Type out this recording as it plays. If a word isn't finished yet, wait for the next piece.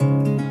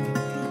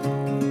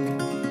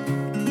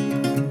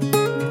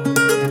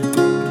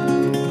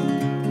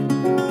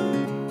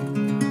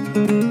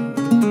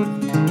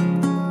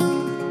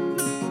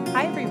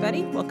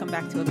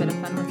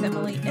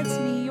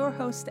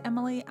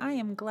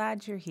am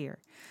glad you're here.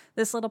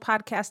 This little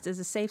podcast is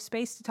a safe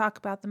space to talk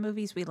about the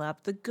movies we love,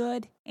 the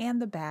good and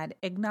the bad,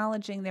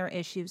 acknowledging their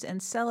issues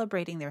and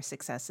celebrating their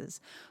successes,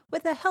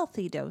 with a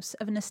healthy dose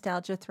of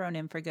nostalgia thrown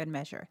in for good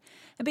measure.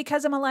 And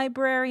because I'm a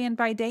librarian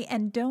by day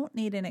and don't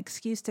need an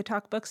excuse to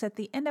talk books at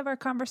the end of our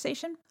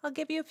conversation, I'll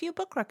give you a few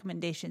book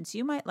recommendations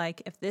you might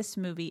like if this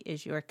movie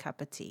is your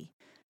cup of tea.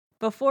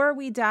 Before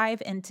we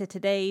dive into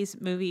today's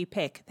movie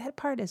pick, that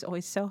part is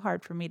always so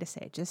hard for me to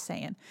say, just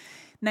saying.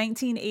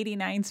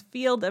 1989's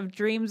Field of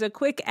Dreams, a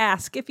quick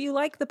ask. If you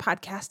like the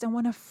podcast and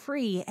want a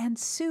free and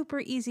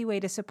super easy way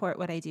to support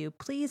what I do,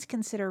 please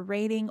consider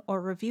rating or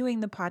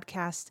reviewing the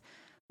podcast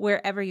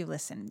wherever you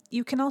listen.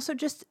 You can also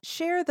just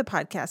share the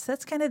podcast.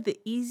 That's kind of the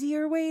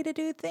easier way to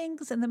do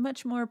things and the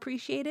much more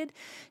appreciated.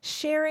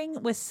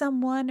 Sharing with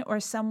someone or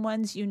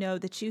someones you know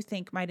that you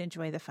think might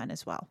enjoy the fun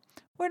as well.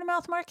 Word of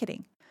mouth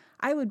marketing.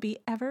 I would be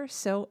ever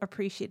so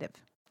appreciative.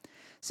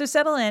 So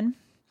settle in.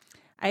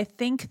 I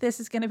think this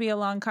is going to be a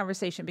long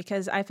conversation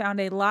because I found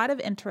a lot of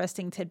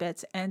interesting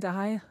tidbits and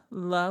I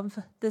love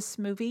this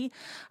movie.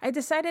 I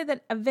decided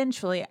that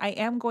eventually I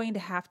am going to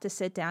have to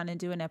sit down and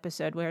do an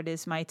episode where it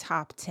is my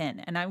top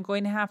 10. And I'm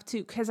going to have to,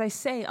 because I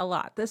say a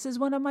lot, this is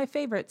one of my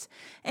favorites.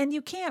 And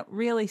you can't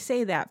really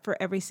say that for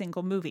every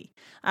single movie.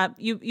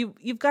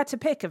 You've got to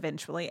pick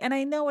eventually. And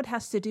I know it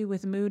has to do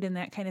with mood and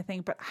that kind of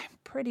thing, but I'm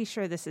pretty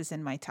sure this is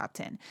in my top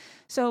 10.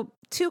 So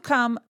to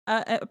come,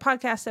 a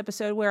podcast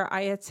episode where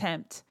I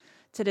attempt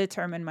to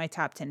determine my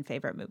top 10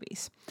 favorite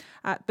movies.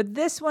 But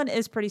this one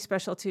is pretty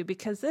special too,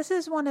 because this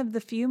is one of the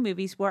few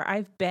movies where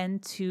I've been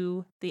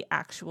to the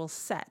actual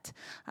set.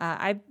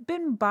 I've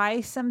been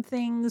by some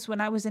things. When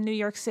I was in New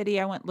York City,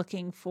 I went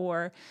looking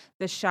for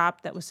the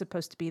shop that was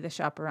supposed to be the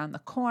shop around the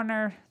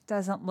corner.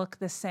 Doesn't look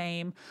the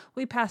same.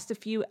 We passed a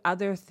few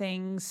other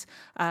things,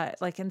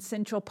 like in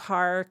Central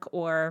Park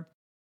or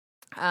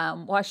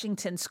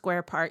Washington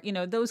Square Park,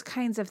 those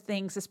kinds of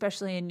things,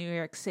 especially in New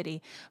York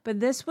City. But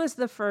this was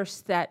the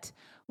first that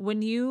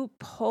when you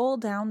pull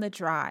down the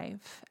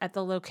drive at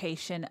the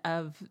location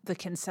of the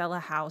Kinsella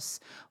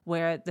house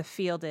where the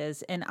field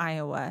is in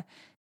Iowa,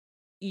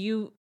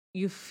 you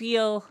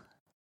feel,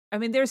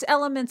 there's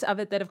elements of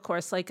it that, of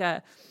course, like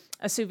a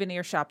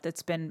souvenir shop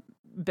that's been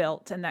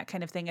built and that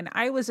kind of thing. And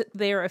I was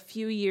there a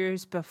few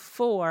years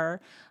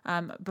before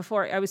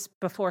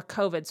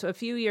COVID. So a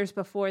few years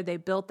before they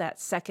built that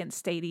second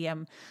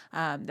stadium,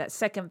 that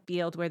second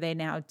field where they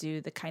now do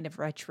the kind of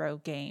retro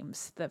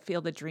games, the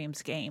Field of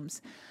Dreams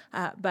games.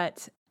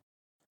 But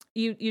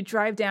you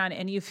drive down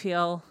and you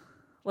feel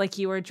like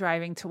you are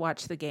driving to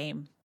watch the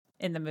game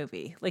in the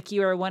movie. Like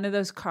you are one of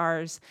those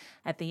cars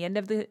at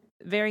the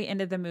very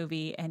end of the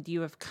movie, and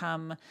you have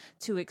come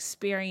to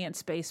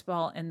experience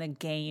baseball and the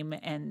game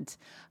and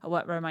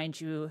what reminds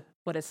you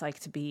what it's like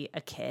to be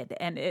a kid.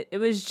 And it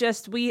was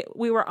just, we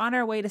were on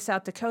our way to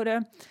South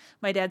Dakota.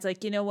 My dad's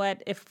like, you know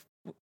what, if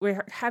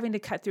we're having to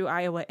cut through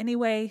Iowa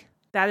anyway,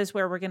 that is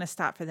where we're going to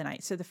stop for the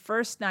night. So the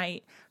first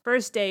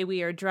day,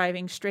 we are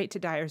driving straight to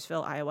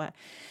Dyersville, Iowa.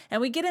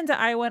 And we get into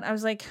Iowa, and I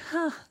was like,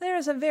 there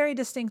is a very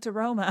distinct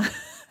aroma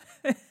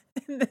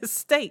in this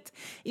state.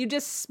 You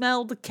just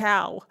smelled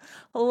cow.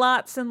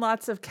 Lots and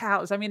lots of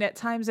cows. At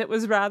times it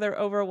was rather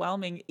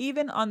overwhelming.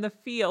 Even on the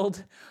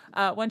field,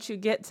 once you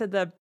get to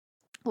the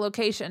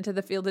location, to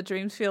the Field of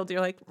Dreams field, you're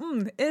like,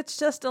 it's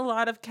just a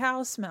lot of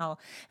cow smell.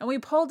 And we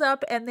pulled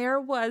up, and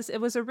it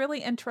was a really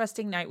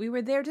interesting night. We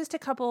were there just a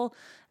couple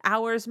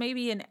hours,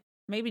 maybe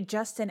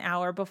just an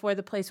hour before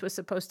the place was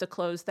supposed to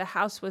close. The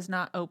house was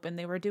not open.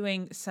 They were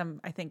doing some,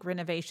 I think,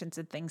 renovations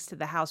and things to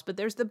the house. But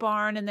there's the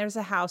barn, and there's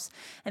a house,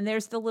 and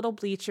there's the little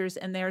bleachers,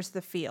 and there's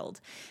the field.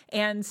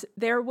 And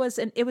it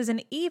was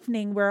an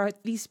evening where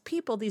these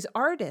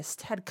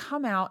artists had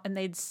come out, and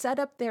they'd set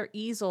up their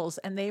easels,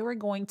 and they were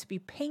going to be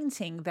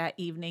painting that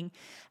evening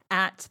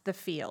at the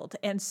field.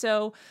 And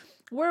so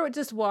we're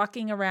just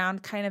walking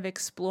around kind of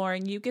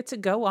exploring. You get to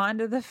go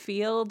onto the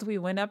field. We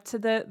went up to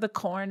the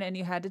corn, and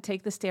you had to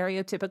take the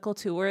stereotypical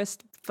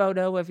tourist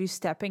photo of you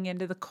stepping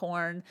into the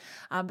corn.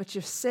 But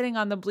you're sitting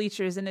on the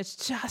bleachers, and it's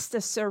just a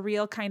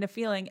surreal kind of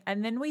feeling.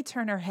 And then we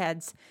turn our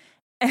heads,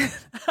 and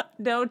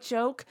no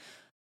joke,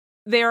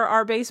 there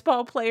are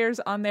baseball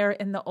players on there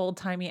in the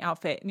old-timey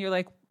outfit. And you're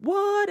like,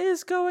 what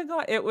is going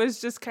on? It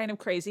was just kind of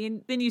crazy.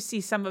 And then you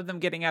see some of them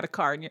getting out of a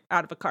car,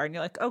 and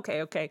you're like,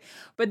 okay.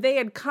 But they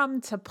had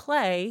come to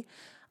play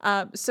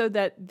so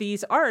that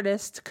these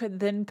artists could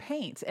then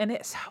paint. And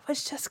it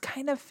was just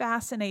kind of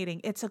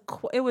fascinating.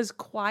 It was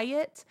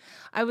quiet.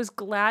 I was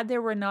glad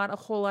there were not a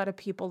whole lot of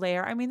people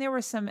there. There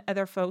were some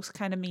other folks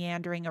kind of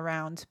meandering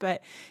around,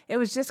 but it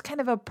was just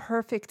kind of a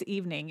perfect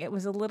evening. It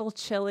was a little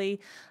chilly.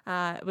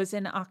 It was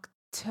in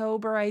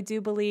October, I do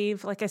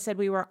believe. Like I said,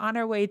 we were on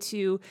our way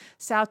to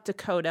South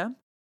Dakota,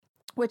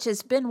 which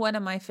has been one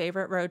of my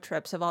favorite road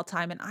trips of all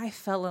time. And I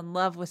fell in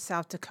love with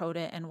South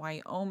Dakota and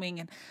Wyoming.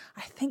 And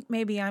I think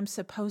maybe I'm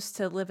supposed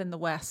to live in the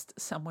West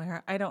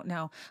somewhere. I don't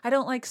know. I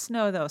don't like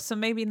snow though, so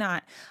maybe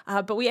not.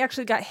 But we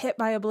actually got hit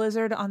by a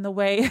blizzard on the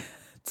way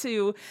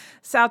to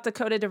South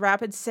Dakota to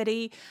Rapid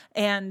City,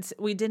 and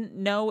we didn't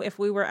know if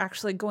we were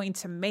actually going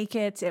to make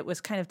it. It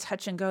was kind of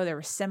touch and go. There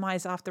were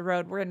semis off the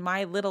road. We're in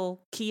my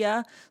little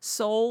Kia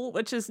Soul,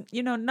 which is,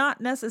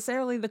 not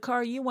necessarily the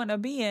car you want to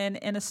be in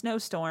a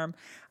snowstorm.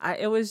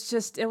 It was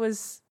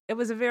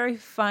a very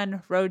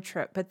fun road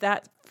trip, but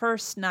that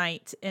first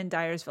night in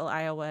Dyersville,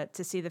 Iowa,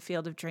 to see the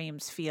Field of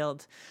Dreams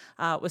field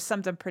was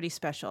something pretty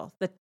special.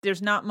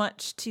 There's not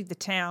much to the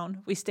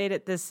town. We stayed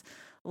at this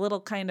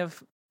little kind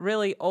of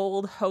really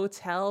old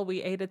hotel.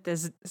 We ate at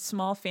this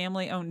small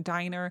family-owned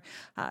diner,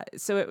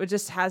 so it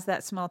just has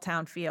that small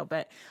town feel,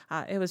 but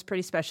it was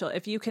pretty special.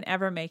 If you can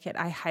ever make it,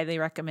 I highly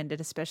recommend it,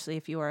 especially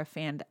if you are a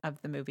fan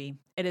of the movie.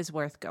 It is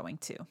worth going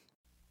to.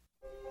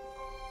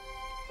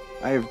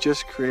 I have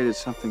just created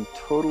something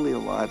totally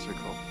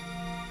illogical.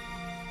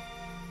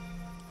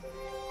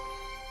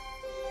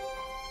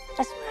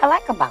 That's what I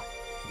like about it.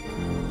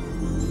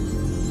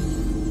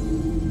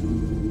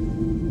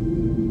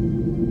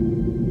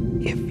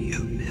 If you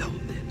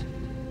build it,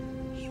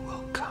 he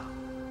will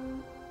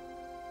come.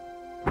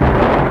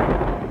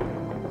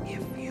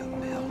 If you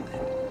build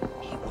it,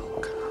 he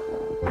will come.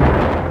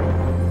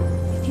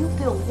 If you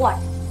build what,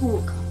 who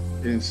will come?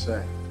 You didn't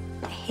say.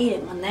 I hate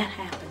it when that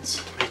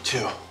happens. Me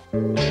too.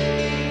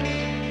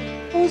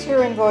 Who's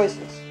hearing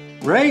voices?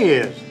 Ray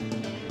is.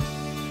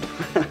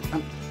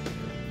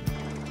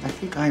 I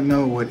think I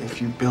know what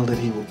 "if you build it,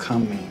 he will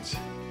come" means.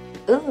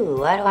 Ooh,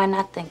 why do I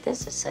not think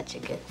this is such a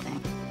good thing?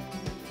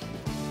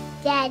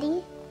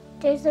 Daddy,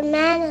 there's a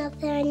man out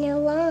there on your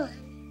lawn.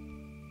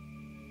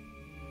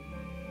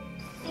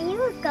 Are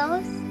you a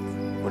ghost?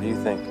 What do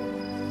you think?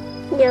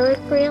 You look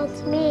real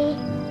to me.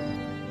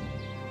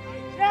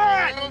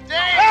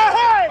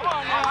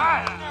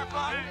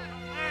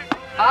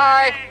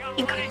 Hi!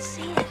 You couldn't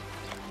see it.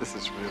 This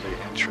is really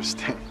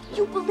interesting.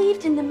 You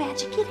believed in the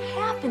magic. It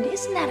happened.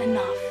 Isn't that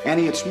enough?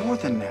 Annie, it's more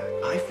than that.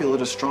 I feel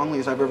it as strongly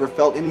as I've ever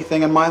felt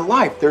anything in my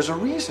life. There's a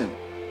reason.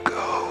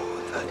 Go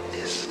the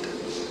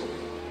distance.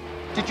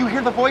 Did you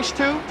hear the voice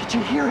too? Did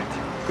you hear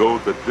it? Go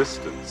the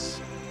distance.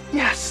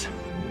 Yes.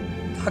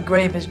 Doc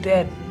Grave is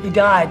dead. He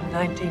died in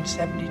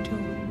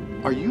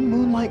 1972. Are you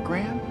Moonlight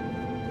Graham?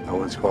 No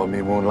one's called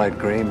me Moonlight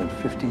Graham in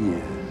 50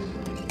 years.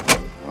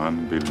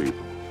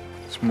 Unbelievable.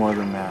 It's more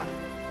than that.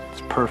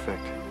 It's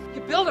perfect.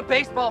 You build a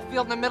baseball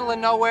field in the middle of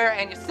nowhere,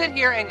 and you sit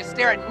here and you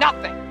stare at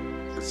nothing.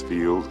 This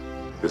field,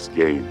 this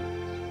game,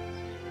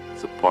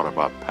 it's a part of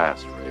our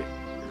past, Ray.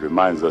 It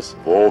reminds us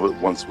of all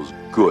that once was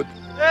good.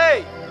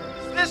 Hey,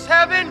 is this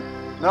heaven?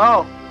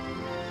 No.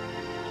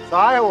 It's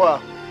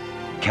Iowa.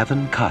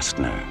 Kevin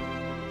Costner,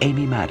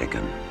 Amy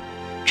Madigan,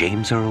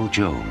 James Earl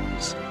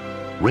Jones,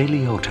 Ray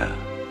Liotta,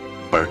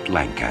 Burt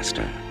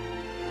Lancaster.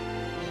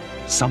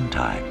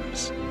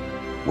 Sometimes,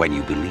 when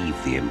you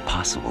believe the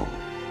impossible,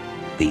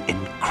 the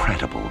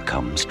incredible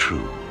comes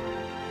true.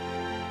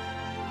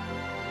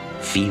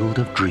 Field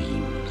of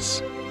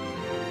Dreams.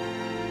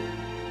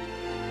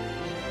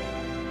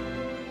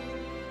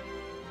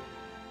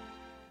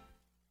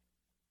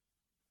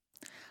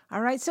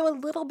 All right, so a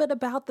little bit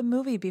about the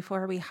movie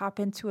before we hop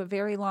into a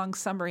very long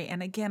summary.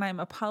 And again, I'm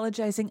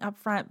apologizing up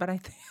front, but I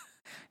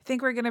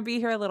think we're going to be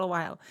here a little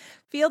while.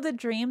 Field of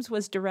Dreams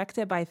was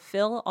directed by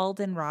Phil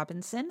Alden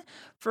Robinson.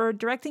 For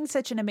directing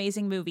such an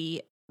amazing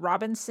movie,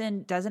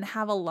 Robinson doesn't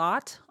have a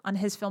lot on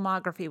his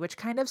filmography, which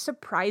kind of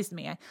surprised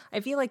me.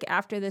 I feel like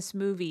after this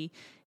movie,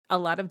 a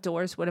lot of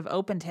doors would have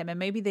opened him, and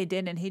maybe they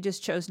did, and he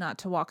just chose not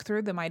to walk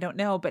through them. I don't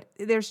know, but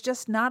there's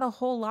just not a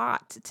whole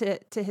lot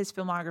to his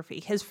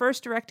filmography. His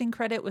first directing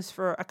credit was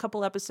for a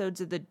couple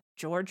episodes of the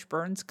George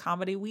Burns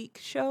Comedy Week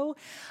show,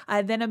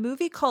 then a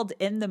movie called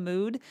In the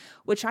Mood,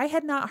 which I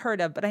had not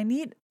heard of, but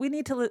we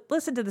need to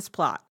listen to this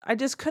plot. I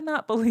just could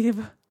not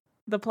believe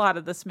the plot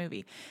of this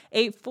movie.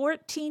 A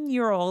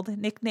 14-year-old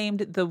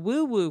nicknamed the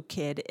Woo Woo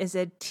Kid is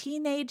a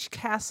teenage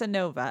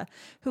Casanova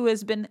who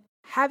has been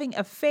having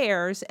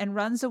affairs and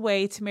runs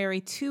away to marry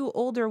two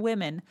older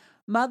women,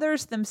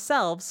 mothers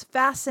themselves,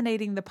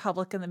 fascinating the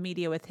public and the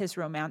media with his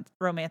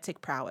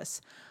romantic prowess.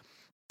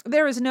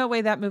 There is no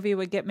way that movie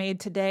would get made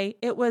today.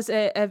 It was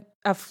a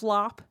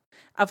flop.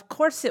 Of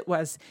course it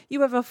was.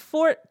 You have a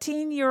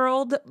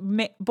 14-year-old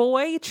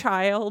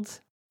child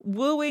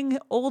wooing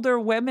older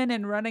women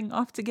and running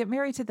off to get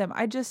married to them.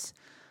 I just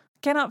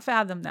cannot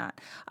fathom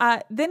that.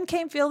 Then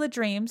came Field of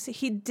Dreams.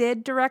 He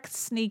did direct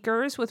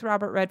Sneakers with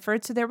Robert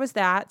Redford, so there was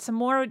that. Some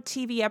more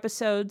TV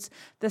episodes.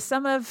 The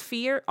Sum of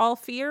All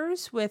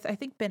Fears with, I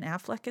think Ben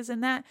Affleck is in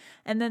that.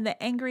 And then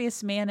The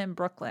Angriest Man in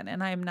Brooklyn,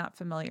 and I am not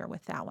familiar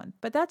with that one.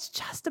 But that's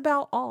just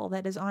about all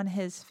that is on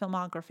his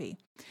filmography.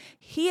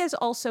 He is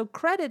also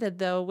credited,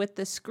 though, with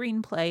the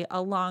screenplay,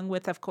 along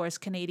with, of course,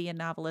 Canadian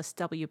novelist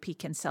W.P.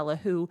 Kinsella,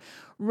 who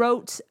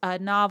wrote a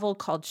novel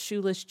called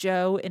Shoeless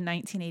Joe in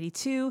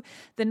 1982.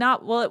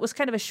 It was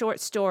kind of a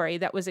short story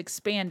that was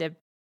expanded,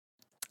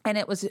 and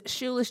it was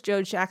Shoeless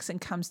Joe Jackson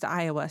Comes to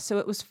Iowa. So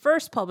it was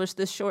first published,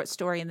 this short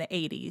story, in the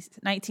 80s,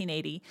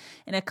 1980,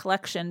 in a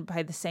collection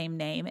by the same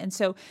name. And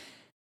so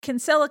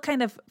Kinsella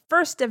kind of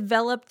first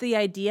developed the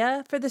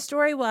idea for the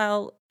story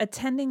while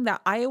attending the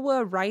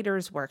Iowa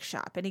Writers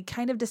Workshop, and he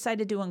kind of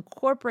decided to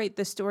incorporate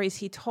the stories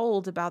he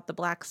told about the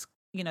Black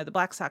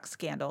Sox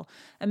scandal,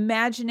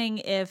 imagining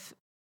if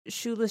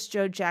Shoeless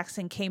Joe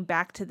Jackson came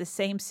back to the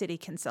same city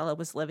Kinsella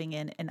was living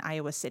in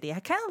Iowa City.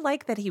 I kind of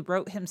like that he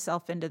wrote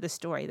himself into the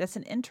story. That's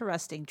an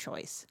interesting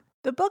choice.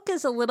 The book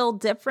is a little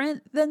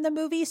different than the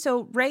movie.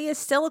 So Ray is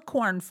still a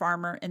corn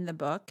farmer in the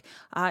book.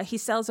 He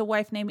sells a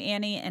wife named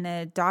Annie and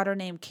a daughter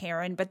named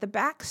Karen, but the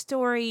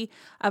backstory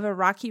of a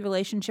rocky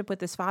relationship with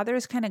his father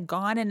is kind of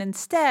gone. And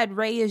instead,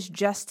 Ray is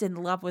just in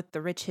love with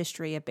the rich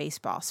history of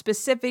baseball,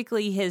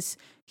 specifically his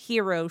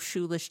hero,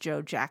 Shoeless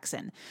Joe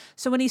Jackson.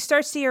 So when he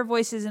starts to hear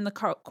voices in the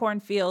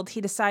cornfield,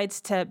 he decides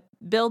to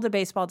build a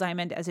baseball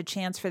diamond as a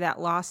chance for that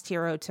lost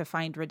hero to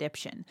find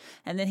redemption.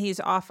 And then he's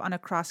off on a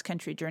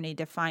cross-country journey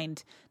to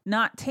find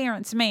not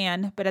Terrence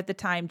Mann, but at the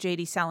time,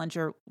 J.D.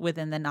 Salinger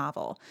within the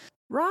novel.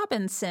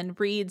 Robinson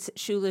reads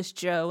Shoeless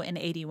Joe in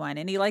 81,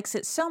 and he likes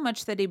it so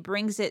much that he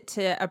brings it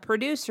to a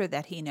producer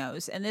that he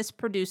knows. And this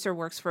producer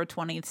works for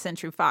 20th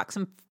Century Fox.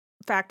 In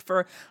fact,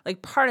 for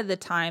like part of the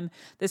time,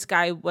 this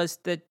guy was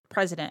the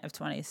president of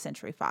 20th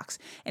Century Fox.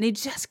 And he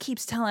just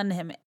keeps telling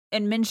him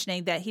and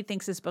mentioning that he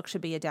thinks this book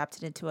should be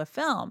adapted into a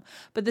film.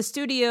 But the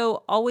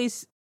studio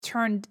always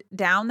turned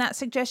down that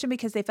suggestion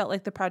because they felt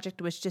like the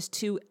project was just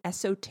too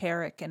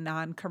esoteric and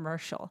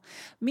non-commercial.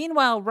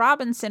 Meanwhile,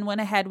 Robinson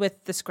went ahead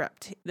with the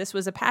script. This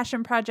was a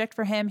passion project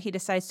for him. He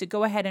decides to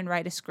go ahead and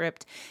write a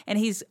script, and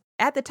he's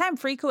at the time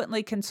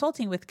frequently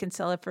consulting with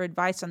Kinsella for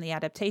advice on the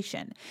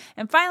adaptation.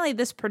 And finally,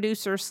 this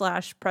producer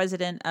 /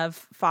 president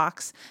of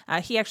Fox,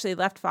 he actually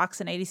left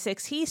Fox in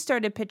 86. He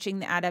started pitching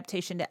the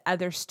adaptation to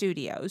other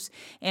studios,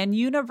 and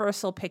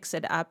Universal picks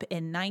it up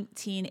in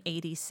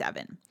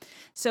 1987.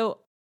 So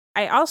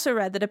I also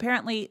read that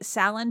apparently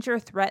Salinger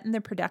threatened the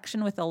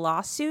production with a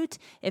lawsuit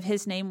if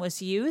his name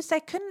was used. I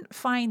couldn't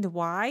find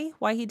why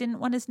he didn't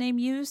want his name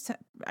used.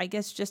 I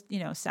guess just,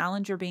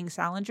 Salinger being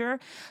Salinger.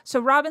 So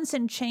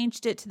Robinson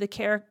changed it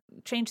to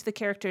changed the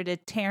character to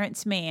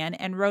Terrence Mann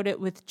and wrote it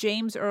with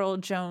James Earl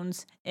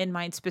Jones in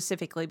mind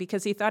specifically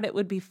because he thought it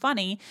would be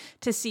funny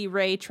to see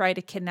Ray try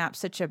to kidnap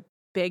such a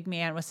big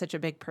man with such a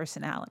big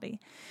personality.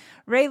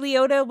 Ray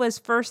Liotta was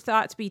first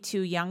thought to be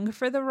too young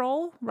for the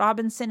role.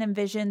 Robinson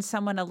envisioned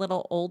someone a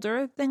little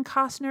older than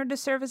Costner to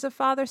serve as a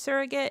father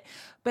surrogate,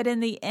 but in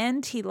the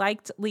end, he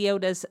liked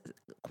Liotta's,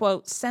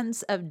 quote,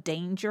 sense of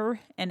danger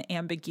and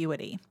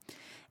ambiguity.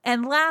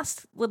 And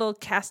last little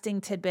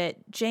casting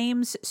tidbit,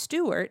 James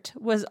Stewart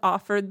was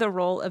offered the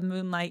role of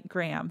Moonlight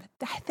Graham.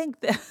 I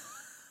think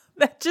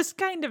that just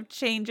kind of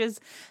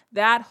changes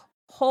that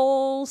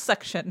whole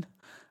section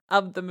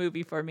of the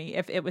movie for me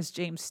if it was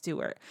James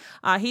Stewart.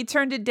 He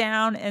turned it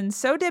down, and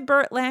so did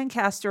Burt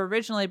Lancaster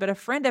originally, but a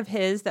friend of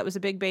his that was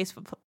a big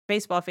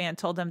baseball fan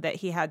told him that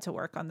he had to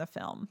work on the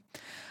film.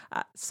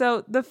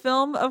 So the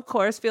film, of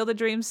course, Field of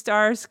Dreams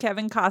stars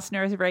Kevin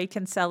Costner as Ray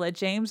Kinsella,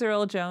 James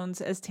Earl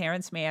Jones as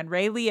Terrence Mann,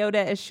 Ray Liotta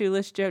as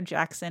Shoeless Joe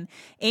Jackson,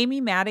 Amy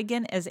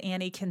Madigan as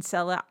Annie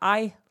Kinsella.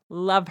 I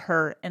love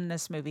her in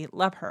this movie.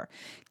 Love her.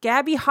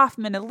 Gabby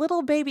Hoffman, a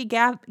little baby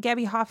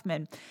Gabby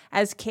Hoffman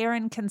as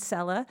Karen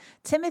Kinsella.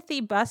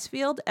 Timothy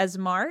Busfield as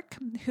Mark,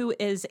 who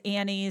is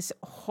Annie's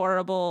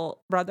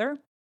horrible brother.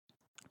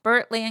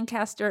 Burt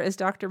Lancaster as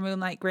Dr.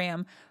 Moonlight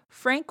Graham.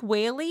 Frank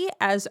Whaley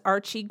as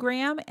Archie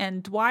Graham.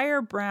 And Dwyer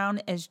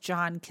Brown as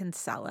John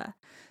Kinsella.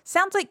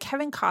 Sounds like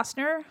Kevin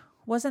Costner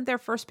wasn't their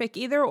first pick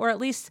either, or at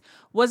least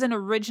wasn't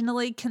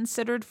originally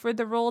considered for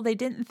the role. They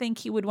didn't think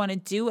he would want to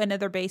do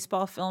another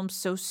baseball film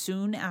so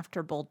soon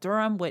after Bull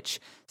Durham, which,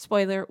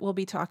 spoiler, we'll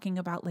be talking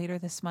about later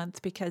this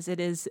month because it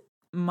is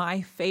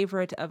my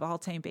favorite of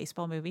all-time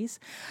baseball movies.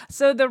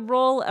 So the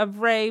role of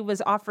Ray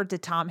was offered to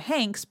Tom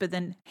Hanks, but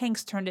then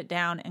Hanks turned it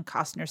down and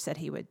Costner said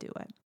he would do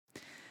it.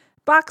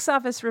 Box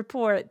office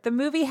report. The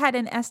movie had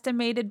an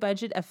estimated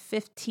budget of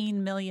 $15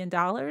 million.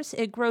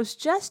 It grossed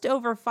just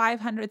over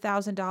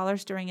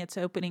 $500,000 during its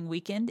opening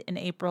weekend in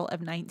April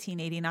of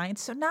 1989.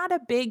 So not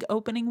a big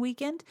opening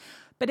weekend,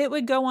 but it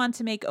would go on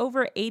to make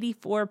over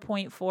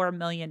 $84.4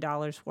 million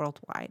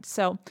worldwide.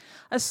 So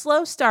a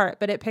slow start,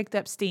 but it picked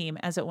up steam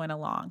as it went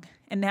along.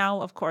 And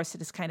now, of course,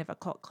 it is kind of a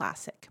cult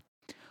classic.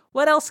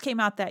 What else came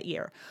out that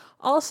year?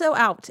 Also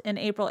out in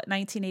April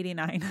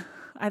 1989.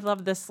 I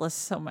love this list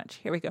so much.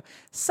 Here we go.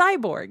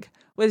 Cyborg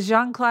with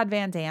Jean-Claude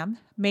Van Damme.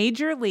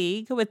 Major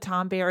League with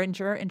Tom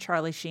Berenger and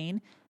Charlie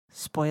Sheen.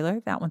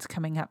 Spoiler, that one's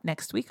coming up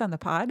next week on the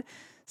pod.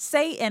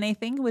 Say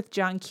Anything with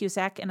John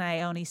Cusack and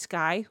Ione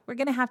Skye. We're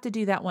going to have to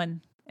do that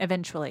one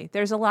eventually.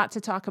 There's a lot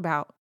to talk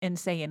about in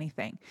Say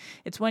Anything.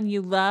 It's one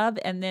you love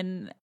and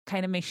then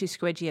kind of makes you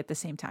squidgy at the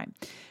same time.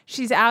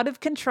 She's Out of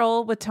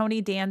Control with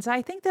Tony Danza.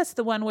 I think that's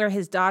the one where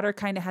his daughter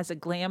kind of has a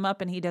glam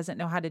up and he doesn't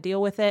know how to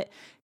deal with it.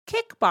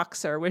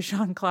 Kickboxer with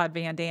Jean-Claude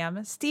Van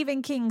Damme,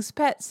 Stephen King's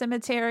Pet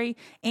Sematary,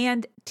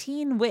 and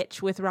Teen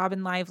Witch with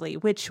Robin Lively,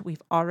 which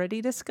we've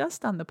already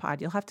discussed on the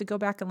pod. You'll have to go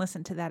back and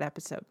listen to that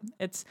episode.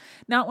 It's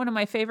not one of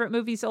my favorite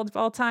movies of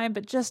all time,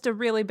 but just a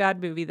really bad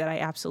movie that I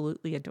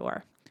absolutely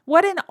adore.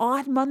 What an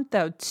odd month,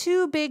 though.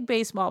 2 big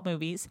baseball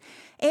movies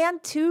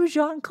and 2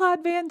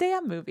 Jean-Claude Van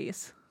Damme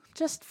movies.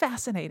 Just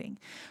fascinating.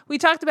 We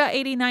talked about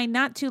 89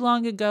 not too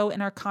long ago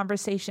in our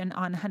conversation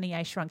on Honey,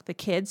 I Shrunk the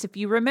Kids. If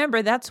you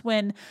remember, that's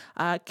when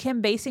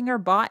Kim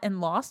Basinger bought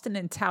and lost an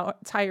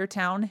entire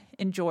town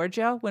in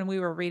Georgia when we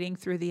were reading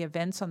through the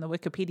events on the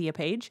Wikipedia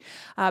page.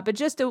 But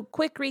just a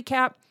quick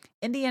recap,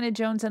 Indiana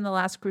Jones and the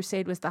Last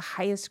Crusade was the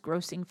highest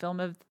grossing film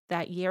of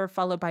that year,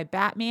 followed by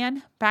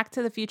Batman, Back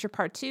to the Future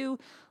Part 2,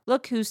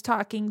 Look Who's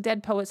Talking,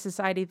 Dead Poet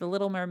Society, The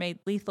Little Mermaid,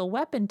 Lethal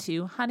Weapon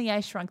 2, Honey, I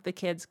Shrunk the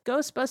Kids,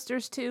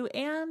 Ghostbusters 2,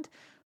 and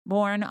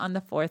Born on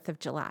the 4th of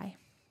July.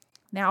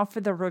 Now for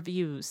the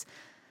reviews.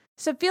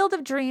 So Field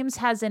of Dreams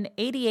has an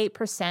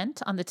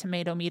 88% on the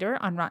tomato meter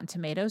on Rotten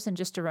Tomatoes. And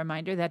just a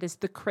reminder, that is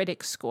the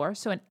critic score.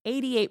 So an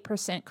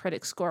 88%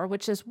 critic score,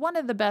 which is one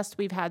of the best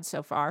we've had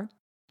so far.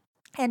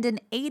 And an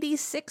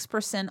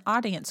 86%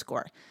 audience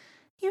score.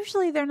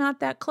 Usually they're not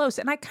that close.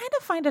 And I kind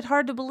of find it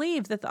hard to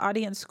believe that the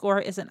audience score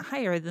isn't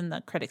higher than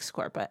the critic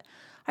score, but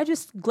I'm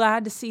just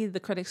glad to see the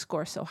critic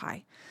score so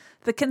high.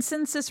 The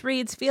consensus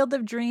reads, Field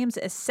of Dreams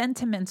is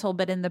sentimental,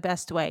 but in the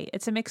best way.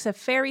 It's a mix of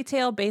fairy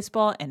tale,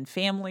 baseball, and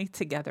family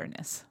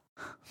togetherness.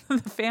 The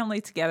family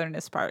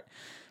togetherness part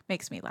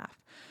makes me laugh.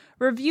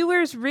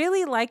 Reviewers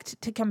really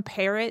liked to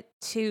compare it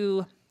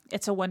to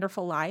It's a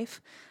Wonderful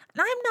Life.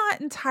 And I'm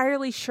not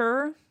entirely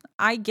sure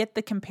I get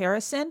the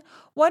comparison.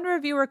 One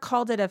reviewer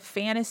called it a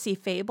fantasy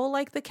fable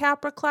like the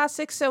Capra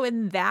Classic. So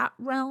in that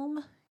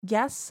realm,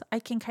 yes, I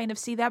can kind of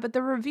see that. But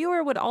the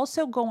reviewer would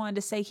also go on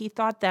to say he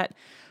thought that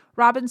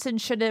Robinson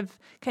should have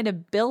kind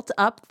of built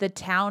up the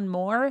town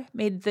more,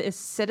 made the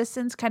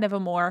citizens kind of a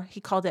more,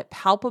 he called it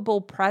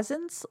palpable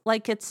presence,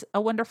 like It's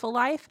a Wonderful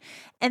Life.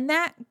 And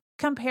that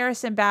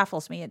comparison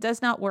baffles me. It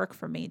does not work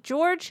for me.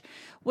 George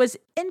was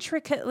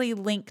intricately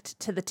linked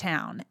to the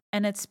town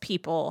and its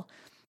people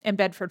in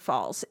Bedford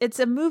Falls. It's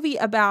a movie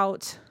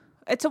about,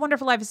 It's a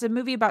Wonderful Life. It's a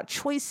movie about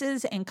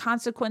choices and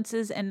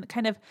consequences and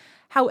kind of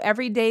how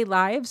everyday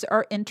lives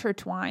are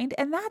intertwined.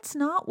 And that's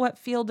not what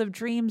Field of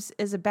Dreams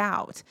is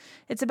about.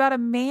 It's about a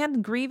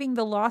man grieving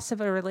the loss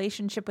of a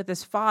relationship with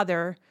his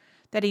father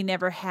that he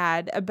never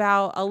had,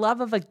 about a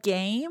love of a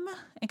game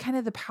and kind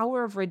of the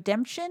power of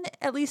redemption,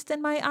 at least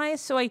in my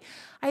eyes. So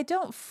I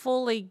don't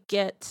fully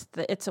get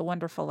the It's a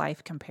Wonderful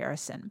Life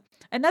comparison.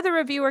 Another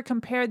reviewer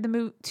compared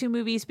the 2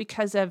 movies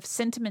because of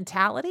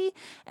sentimentality,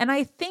 and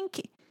I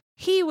think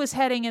he was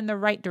heading in the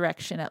right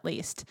direction at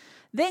least.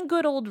 Then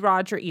good old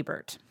Roger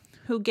Ebert,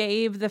 who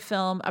gave the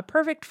film a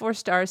perfect 4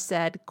 stars,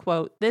 said,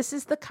 quote, "This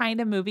is the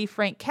kind of movie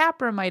Frank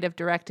Capra might have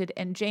directed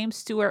and James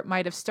Stewart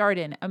might have starred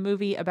in, a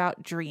movie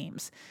about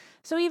dreams."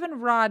 So even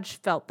Raj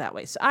felt that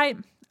way. So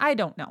I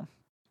don't know.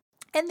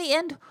 In the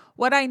end,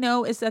 what I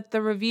know is that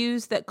the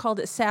reviews that called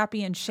it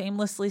sappy and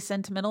shamelessly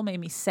sentimental made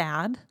me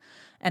sad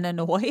and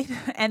annoyed.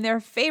 And their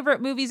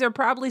favorite movies are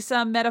probably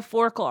some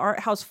metaphorical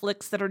art house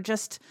flicks that are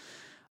just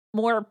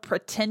more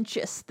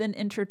pretentious than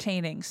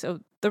entertaining. So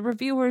the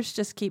reviewers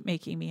just keep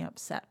making me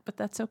upset, but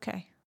that's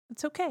okay.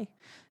 It's okay.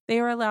 They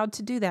are allowed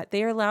to do that.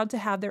 They are allowed to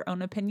have their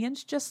own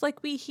opinions, just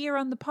like we here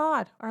on the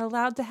pod are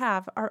allowed to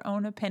have our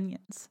own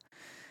opinions.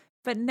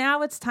 But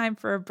now it's time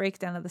for a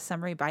breakdown of the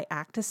summary by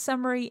act, a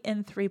summary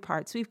in 3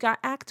 parts. We've got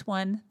Act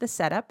 1, the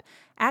setup,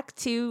 Act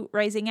 2,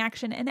 rising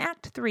action, and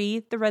Act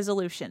 3, the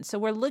resolution. So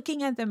we're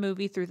looking at the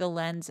movie through the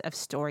lens of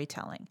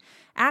storytelling.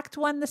 Act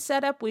 1, the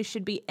setup, we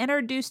should be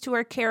introduced to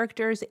our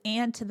characters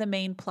and to the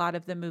main plot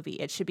of the movie.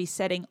 It should be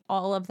setting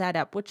all of that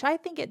up, which I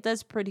think it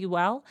does pretty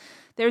well.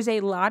 There's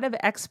a lot of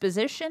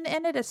exposition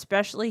in it,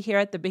 especially here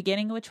at the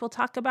beginning, which we'll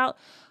talk about.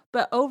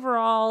 But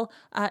overall,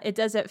 it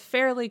does it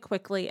fairly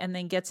quickly and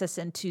then gets us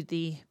into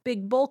the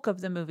big bulk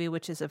of the movie,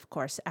 which is, of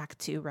course, Act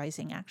 2,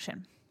 rising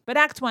action. But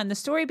Act 1, the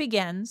story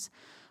begins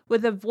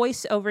with a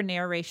voiceover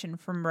narration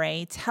from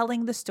Ray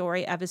telling the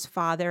story of his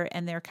father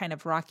and their kind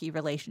of rocky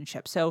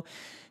relationship. So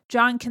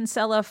John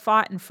Kinsella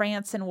fought in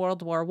France in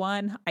World War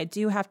I. I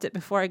do have to,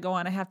 before I go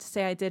on, I have to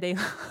say I did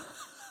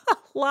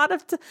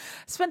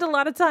spent a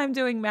lot of time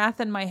doing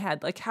math in my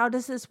head. Like, how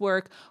does this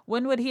work?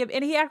 When would he have?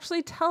 And he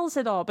actually tells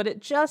it all, but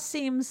it just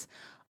seems,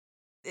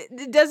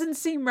 it doesn't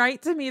seem right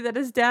to me that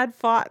his dad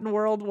fought in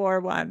World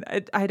War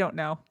I. I don't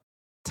know.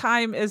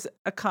 Time is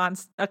a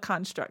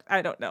construct.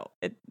 I don't know.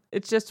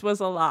 It just was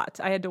a lot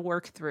I had to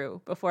work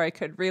through before I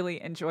could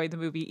really enjoy the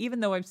movie, even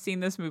though I've seen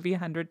this movie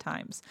 100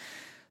 times.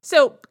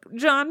 So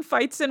John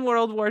fights in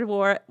World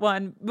War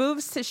I,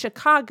 moves to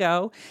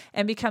Chicago,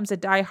 and becomes a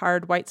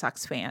diehard White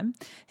Sox fan.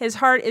 His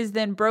heart is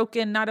then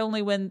broken not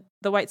only when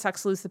the White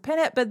Sox lose the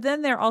pennant, but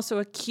then they're also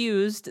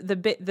accused,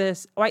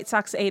 the White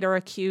Sox 8 are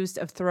accused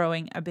of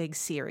throwing a big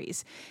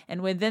series.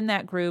 And within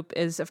that group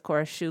is, of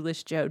course,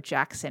 Shoeless Joe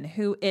Jackson,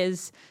 who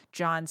is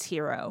John's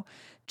hero.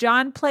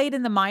 John played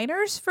in the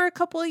minors for a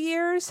couple of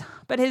years,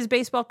 but his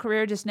baseball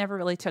career just never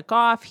really took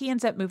off. He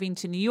ends up moving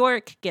to New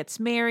York,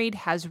 gets married,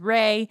 has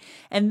Ray,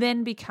 and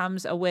then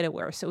becomes a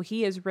widower. So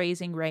he is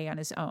raising Ray on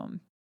his own.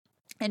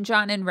 And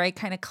John and Ray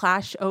kind of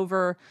clash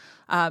over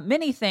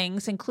many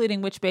things,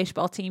 including which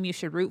baseball team you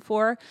should root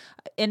for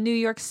in New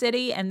York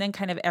City, and then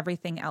kind of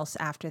everything else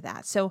after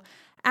that. So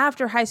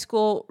after high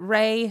school,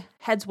 Ray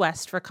heads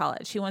west for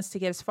college. He wants to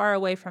get as far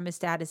away from his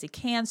dad as he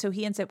can, so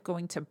he ends up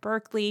going to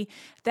Berkeley.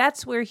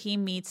 That's where he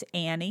meets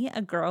Annie,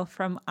 a girl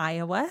from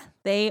Iowa.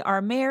 They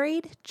are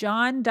married.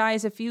 John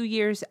dies a few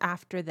years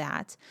after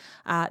that.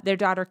 Their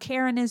daughter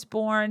Karen is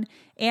born.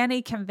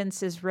 Annie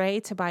convinces Ray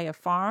to buy a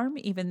farm,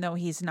 even though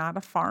he's not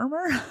a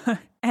farmer.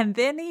 And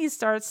then he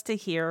starts to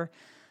hear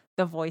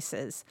the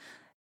voices.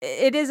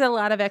 It is a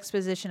lot of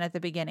exposition at the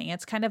beginning.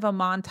 It's kind of a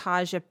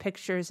montage of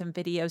pictures and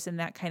videos and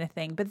that kind of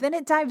thing. But then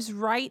it dives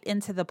right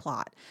into the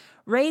plot.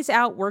 Ray's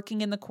out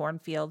working in the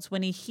cornfields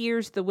when he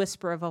hears the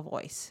whisper of a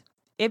voice.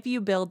 If you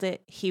build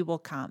it, he will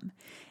come.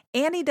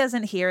 Annie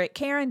doesn't hear it.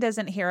 Karen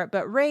doesn't hear it,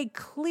 but Ray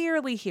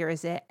clearly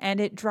hears it, and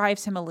it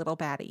drives him a little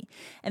batty.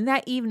 And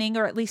that evening,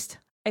 or at least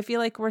I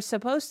feel like we're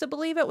supposed to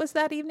believe it was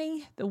that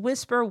evening, the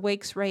whisper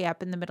wakes Ray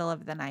up in the middle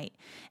of the night.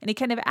 And he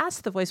kind of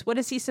asks the voice, what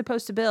is he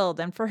supposed to build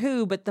and for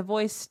who? But the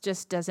voice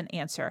just doesn't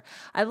answer.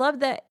 I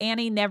love that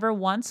Annie never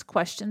once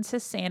questions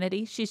his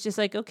sanity. She's just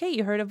like, okay,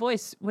 you heard a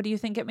voice. What do you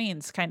think it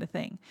means? Kind of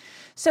thing.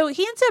 So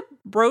he ends up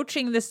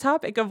broaching this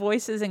topic of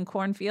voices in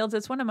cornfields.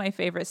 It's one of my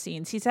favorite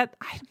scenes. He's at...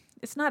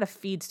 It's not a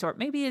feed store.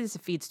 Maybe it is a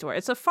feed store.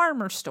 It's a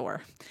farmer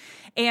store.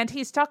 And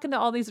he's talking to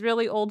all these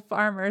really old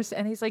farmers.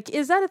 And he's like,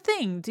 is that a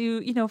thing?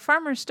 Do,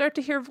 farmers start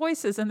to hear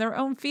voices in their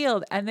own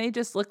field? And they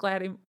just look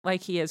at him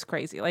like he is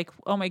crazy. Like,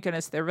 oh my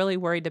goodness, they're really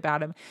worried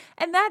about him.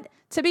 And that,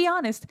 to be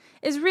honest,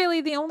 is really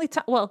the only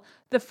time,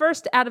 the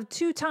first out of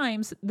 2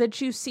 times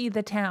that you see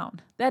the town.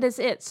 That is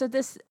it. So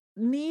this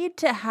need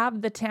to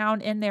have the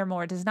town in there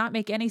more does not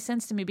make any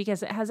sense to me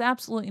because it has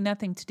absolutely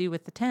nothing to do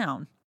with the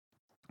town.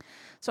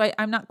 So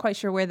I'm not quite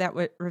sure where that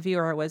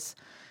reviewer was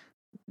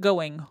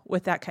going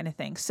with that kind of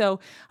thing. So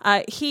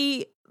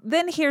he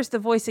then hears the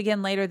voice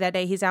again later that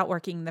day. He's out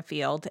working in the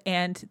field,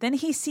 and then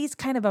he sees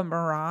kind of a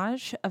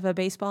mirage of a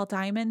baseball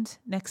diamond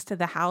next to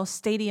the house,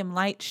 stadium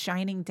lights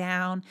shining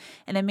down,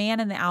 and a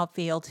man in the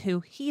outfield who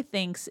he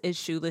thinks is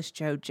Shoeless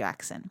Joe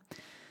Jackson.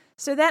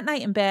 So that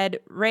night in bed,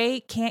 Ray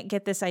can't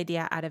get this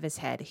idea out of his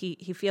head. He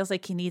feels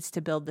like he needs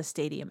to build the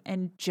stadium,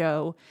 and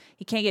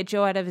he can't get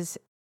Joe out of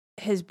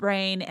his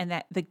brain and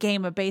that the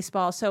game of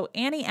baseball. So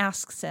Annie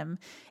asks him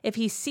if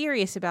he's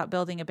serious about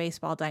building a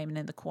baseball diamond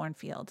in the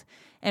cornfield.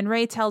 And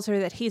Ray tells her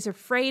that he's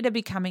afraid of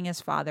becoming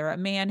his father, a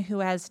man who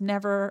was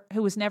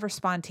never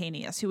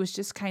spontaneous, who was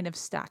just kind of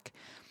stuck.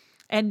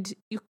 And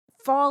you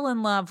fall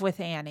in love with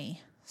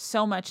Annie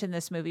so much in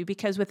this movie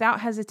because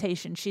without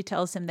hesitation, she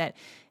tells him that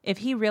if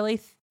he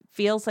really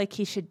feels like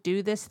he should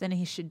do this, then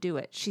he should do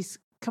it. She's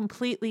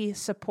completely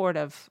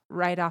supportive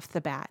right off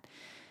the bat.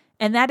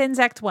 And that ends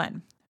Act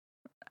 1.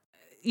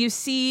 You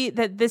see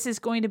that this is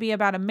going to be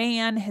about a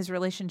man, his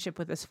relationship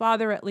with his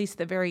father, at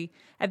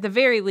the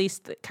very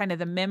least, kind of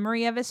the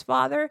memory of his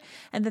father,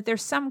 and that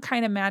there's some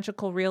kind of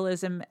magical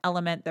realism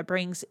element that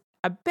brings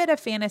a bit of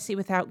fantasy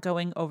without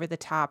going over the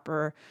top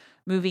or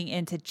moving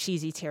into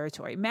cheesy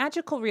territory.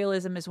 Magical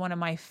realism is one of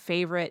my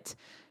favorite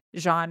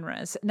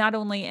genres, not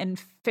only in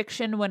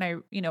fiction when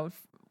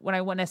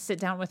I want to sit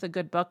down with a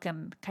good book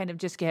and kind of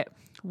just get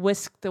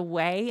whisked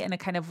away in a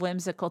kind of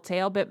whimsical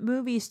tale, but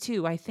movies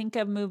too. I think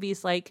of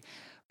movies like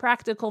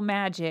Practical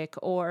Magic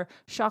or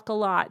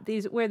Chocolat,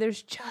 these where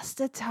there's just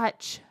a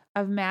touch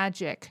of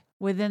magic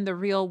within the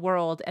real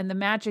world, and the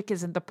magic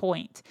isn't the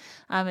point.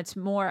 It's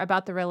more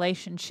about the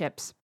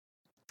relationships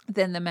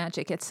than the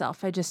magic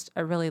itself. I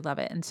really love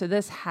it. And so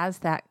this has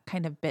that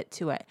kind of bit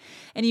to it.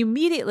 And you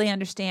immediately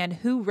understand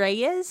who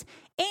Ray is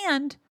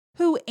and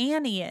who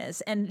Annie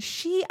is. And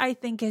she, I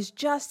think, is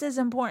just as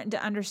important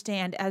to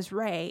understand as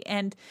Ray.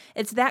 And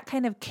it's that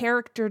kind of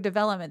character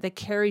development that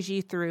carries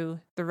you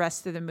through the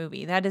rest of the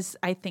movie. That is,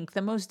 I think,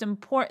 the most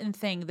important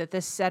thing that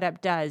this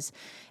setup does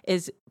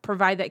is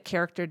provide that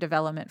character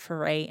development for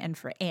Ray and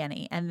for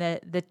Annie and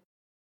the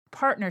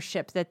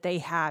partnership that they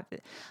have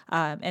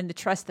and the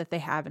trust that they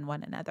have in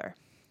one another.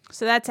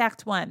 So that's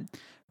Act 1.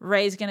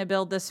 Ray's going to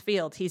build this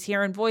field. He's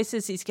hearing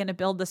voices. He's going to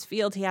build this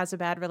field. He has a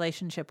bad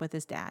relationship with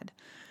his dad.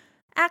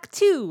 Act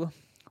 2,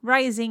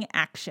 rising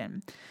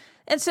action.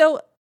 And so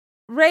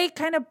Ray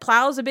kind of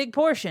plows a big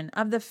portion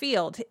of the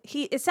field.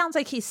 It sounds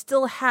like he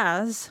still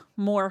has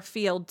more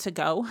field to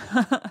go.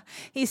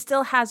 He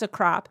still has a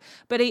crop,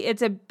 but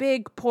it's a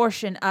big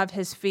portion of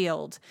his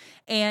field.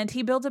 And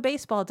he builds a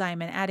baseball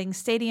diamond, adding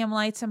stadium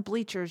lights and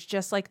bleachers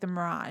just like the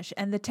Mirage.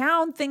 And the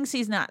town thinks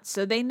he's nuts,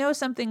 so they know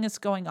something is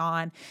going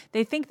on.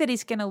 They think that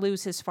he's going to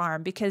lose his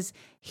farm because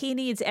he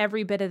needs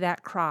every bit of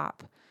that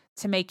crop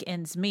to make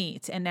ends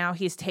meet. And now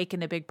he's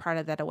taken a big part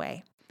of that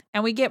away.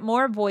 And we get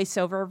more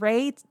voiceover.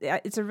 Ray,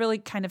 it's a really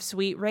kind of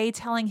sweet, Ray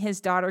telling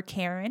his daughter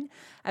Karen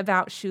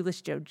about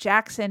Shoeless Joe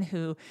Jackson,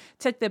 who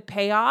took the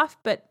payoff,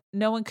 but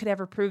no one could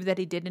ever prove that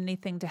he did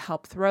anything to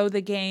help throw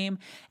the game.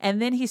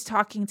 And then he's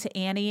talking to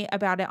Annie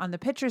about it on the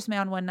pitcher's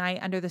mound one night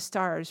under the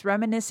stars,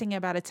 reminiscing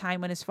about a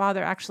time when his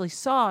father actually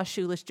saw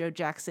Shoeless Joe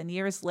Jackson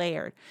years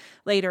later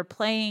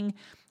playing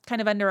kind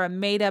of under a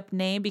made-up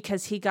name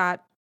because he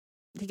got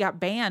got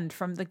banned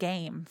from the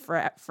game for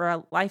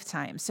a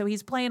lifetime. So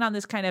he's playing on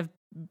this kind of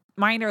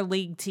minor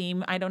league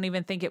team. I don't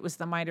even think it was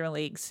the minor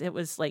leagues. It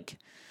was like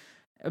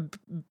a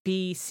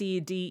B, C,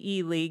 D,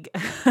 E league.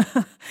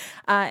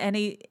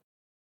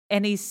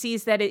 And he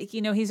sees that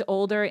he's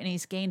older and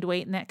he's gained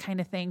weight and that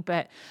kind of thing.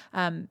 But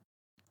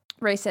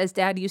Ray says,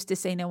 Dad used to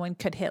say no one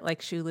could hit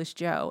like Shoeless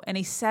Joe. And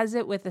he says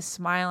it with a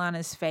smile on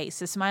his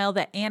face, a smile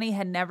that Annie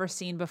had never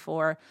seen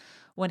before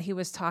when he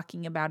was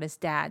talking about his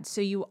dad.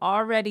 So you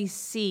already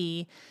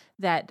see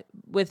that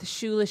with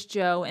Shoeless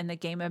Joe and the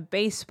game of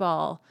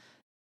baseball,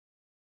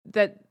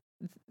 that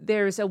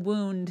there's a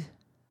wound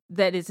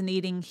that is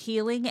needing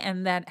healing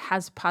and that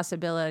has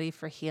possibility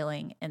for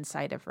healing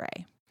inside of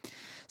Ray.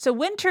 So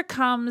winter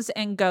comes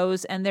and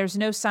goes and there's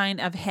no sign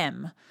of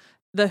him,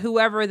 the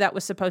whoever that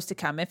was supposed to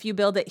come. If you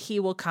build it, he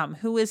will come.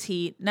 Who is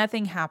he?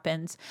 Nothing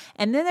happens.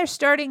 And then they're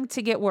starting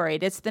to get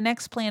worried. It's the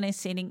next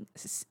planting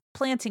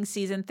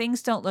season.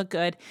 Things don't look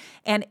good.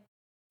 And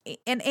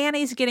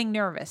Annie's getting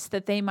nervous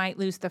that they might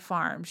lose the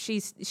farm.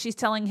 She's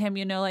telling him,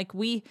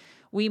 we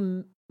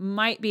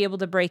might be able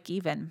to break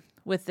even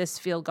with this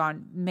field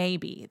gone.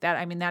 Maybe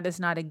that is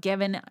not a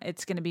given.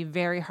 It's going to be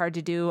very hard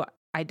to do.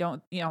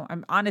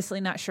 I'm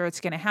honestly not sure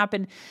it's going to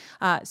happen.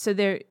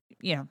 So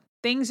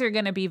things are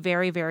going to be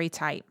very, very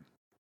tight.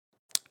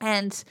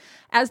 And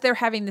as they're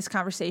having this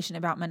conversation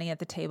about money at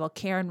the table,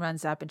 Karen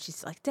runs up and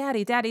she's like,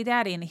 Daddy, Daddy,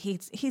 Daddy. And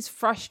he's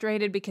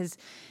frustrated because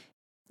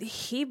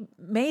he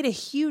made a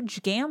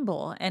huge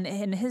gamble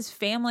and his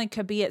family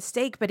could be at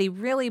stake, but he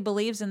really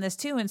believes in this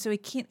too. And so he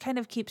kind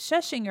of keeps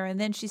shushing her. And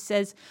then she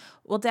says,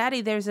 well,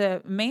 Daddy, there's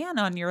a man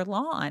on your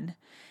lawn.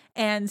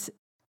 And,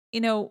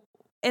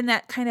 in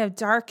that kind of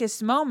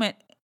darkest moment,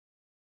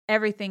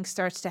 everything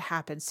starts to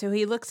happen. So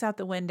he looks out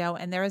the window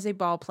and there is a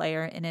ball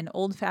player in an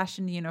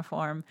old-fashioned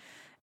uniform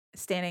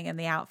standing in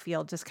the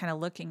outfield, just kind of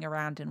looking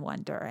around in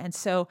wonder. And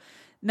so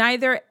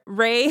neither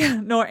Ray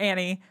nor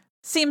Annie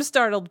seem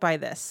startled by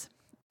this.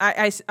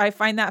 I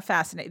find that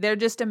fascinating. They're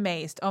just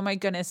amazed. Oh my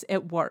goodness,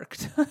 it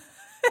worked.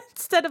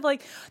 Instead of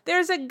like,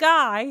 there's a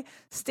guy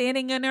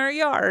standing in our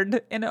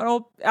yard and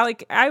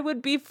I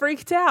would be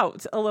freaked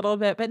out a little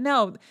bit, but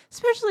no,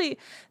 especially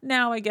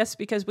now, I guess,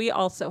 because we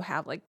also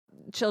have like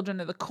children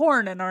of the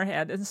corn in our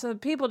head. And so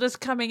people just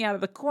coming out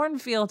of the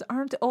cornfield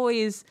aren't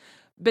always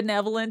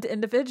benevolent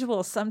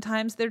individuals.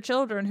 Sometimes they're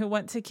children who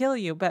want to kill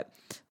you, but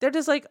they're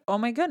just like, oh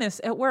my goodness,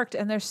 it worked.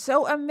 And they're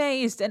so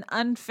amazed and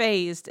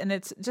unfazed. And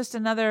it's just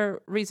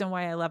another reason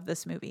why I love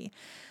this movie.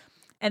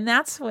 And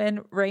that's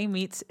when Ray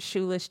meets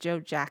Shoeless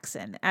Joe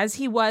Jackson, as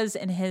he was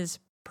in his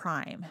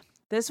prime.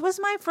 This was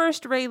my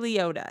first Ray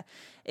Liotta.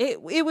 It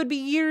would be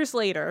years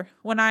later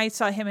when I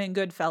saw him in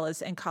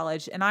Goodfellas in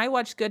college. And I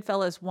watched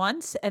Goodfellas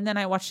once, and then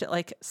I watched it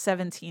like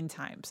 17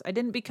 times. I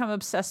didn't become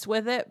obsessed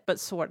with it, but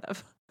sort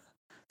of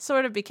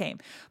became.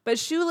 But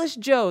Shoeless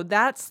Joe,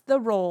 that's the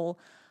role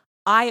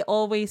I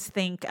always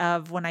think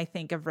of when I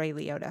think of Ray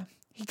Liotta.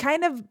 He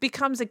kind of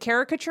becomes a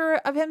caricature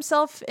of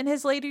himself in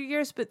his later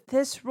years, but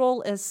this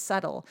role is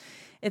subtle.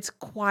 It's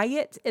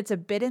quiet. It's a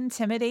bit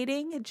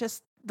intimidating,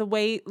 just the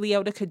way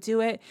Liotta could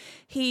do it.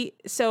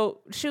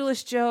 So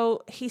Shoeless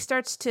Joe, he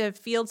starts to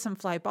field some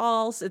fly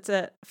balls. It's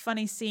a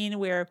funny scene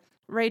where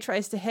Ray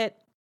tries to hit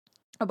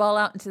a ball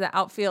out into the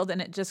outfield and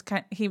it just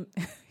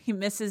he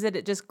misses it.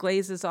 It just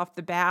glazes off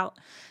the bat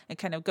and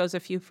kind of goes a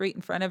few feet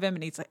in front of him.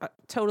 And he's like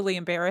totally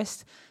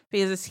embarrassed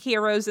because his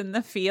hero's in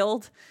the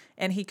field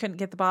and he couldn't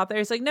get the ball there.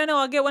 He's like, no,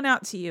 I'll get one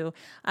out to you.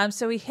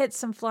 So he hits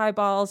some fly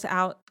balls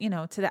out,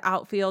 to the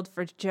outfield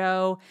for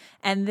Joe.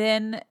 And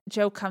then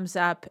Joe comes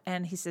up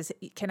and he says,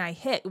 can I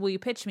hit? Will you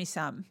pitch me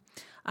some?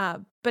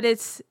 But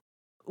it's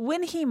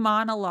when he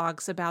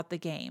monologues about the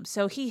game.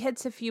 So he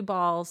hits a few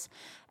balls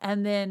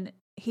and then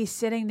he's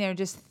sitting there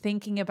just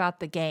thinking about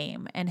the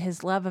game and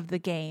his love of the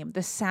game,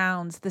 the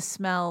sounds, the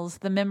smells,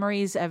 the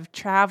memories of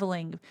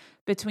traveling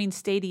between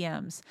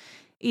stadiums.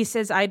 He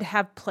says, I'd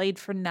have played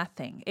for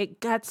nothing. It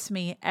guts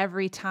me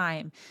every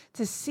time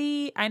to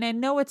see, and I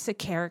know it's a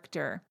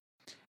character,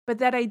 but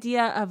that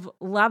idea of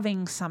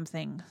loving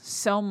something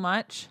so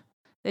much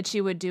that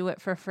you would do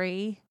it for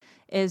free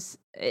is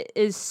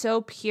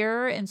so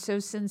pure and so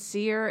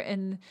sincere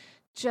and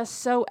just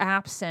so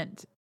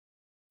absent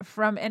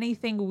from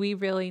anything we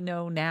really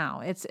know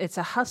now. It's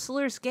a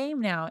hustler's game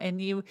now, and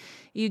you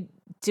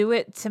do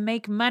it to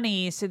make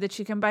money so that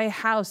you can buy a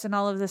house and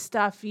all of this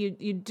stuff.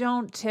 You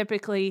don't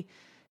typically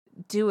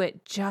do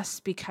it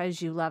just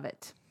because you love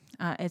it.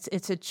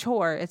 It's a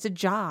chore, it's a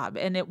job,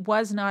 and it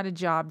was not a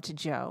job to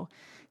Joe.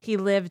 He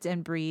lived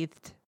and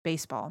breathed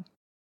baseball.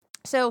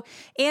 So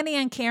Annie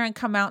and Karen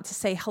come out to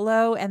say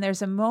hello, and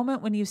there's a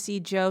moment when you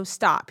see Joe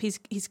stop. He's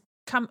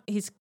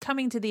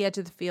coming to the edge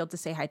of the field to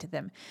say hi to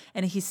them,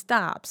 and he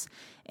stops,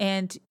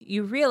 and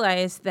you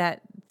realize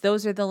that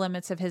those are the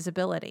limits of his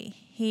ability.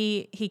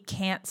 He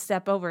can't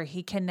step over.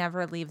 He can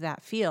never leave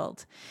that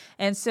field.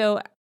 And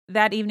so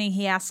that evening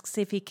he asks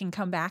if he can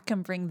come back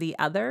and bring the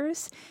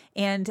others.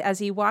 And as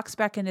he walks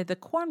back into the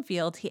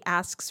cornfield, he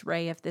asks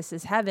Ray if this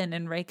is heaven,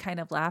 and Ray kind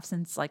of laughs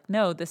and it's like,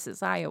 no, this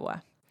is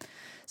Iowa.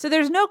 So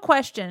there's no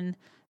question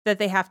that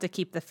they have to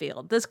keep the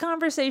field. This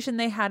conversation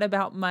they had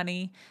about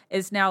money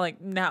is now like,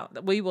 no,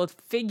 we will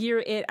figure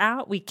it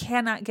out. We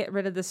cannot get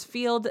rid of this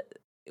field.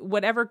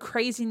 Whatever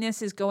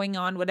craziness is going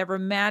on, whatever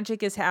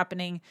magic is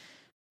happening,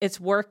 it's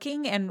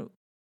working, and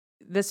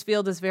this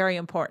field is very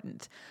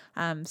important.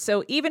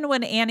 So even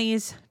when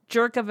Annie's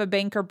jerk of a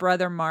banker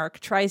brother, Mark,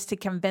 tries to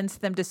convince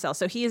them to sell.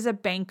 So he is a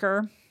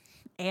banker,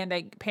 and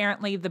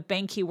apparently the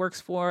bank he works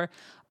for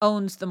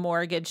owns the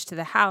mortgage to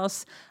the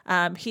house.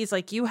 He's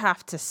like, you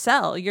have to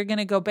sell. You're going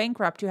to go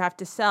bankrupt. You have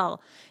to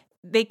sell.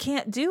 They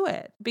can't do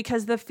it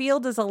because the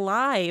field is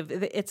alive.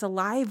 It's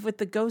alive with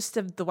the ghost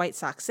of the White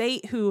Sox,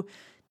 who,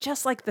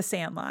 just like the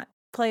Sandlot,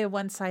 play a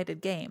one-sided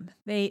game.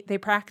 They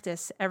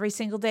practice every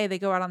single day. They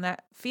go out on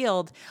that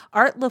field.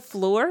 Art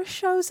LaFleur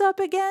shows up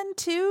again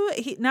too.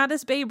 Not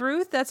as Babe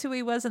Ruth, that's who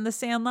he was in the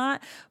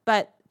Sandlot,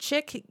 but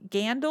Chick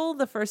Gandil,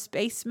 the first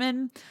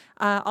baseman,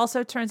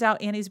 also turns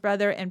out Annie's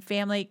brother and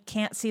family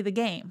can't see the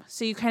game.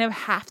 So you kind of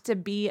have to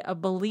be a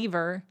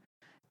believer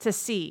to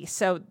see.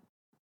 So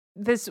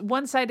this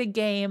one-sided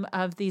game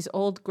of these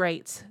old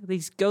greats,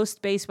 these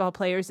ghost baseball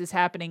players is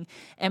happening,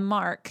 and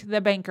Mark,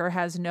 the banker,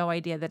 has no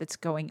idea that it's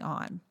going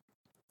on.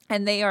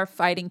 And they are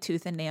fighting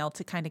tooth and nail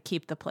to kind of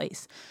keep the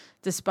place,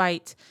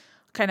 despite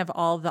kind of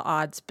all the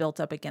odds built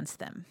up against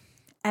them.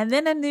 And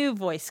then a new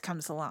voice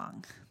comes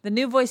along. The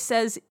new voice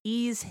says,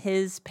 ease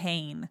his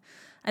pain.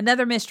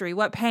 Another mystery.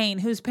 What pain?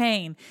 Whose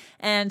pain?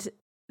 And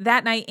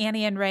that night,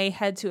 Annie and Ray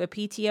head to a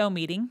PTO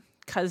meeting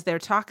because they're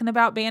talking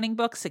about banning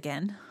books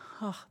again.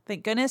 Oh,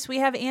 thank goodness we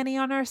have Annie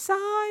on our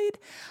side.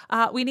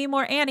 We need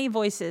more Annie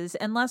voices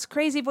and less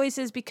crazy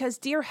voices because,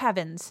 dear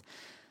heavens,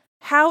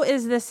 how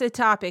is this a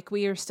topic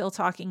we are still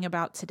talking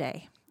about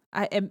today?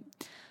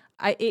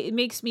 It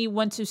makes me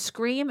want to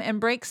scream and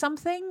break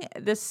something.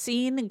 This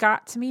scene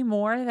got to me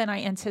more than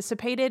I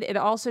anticipated. It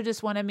also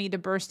just wanted me to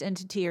burst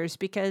into tears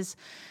because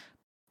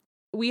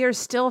we are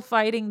still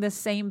fighting the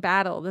same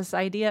battle, this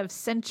idea of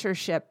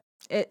censorship.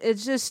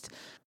 It's just,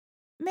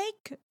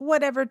 make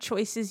whatever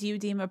choices you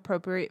deem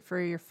appropriate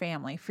for your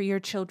family, for your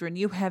children.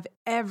 You have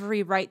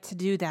every right to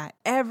do that,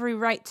 every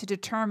right to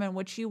determine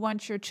what you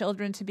want your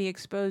children to be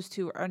exposed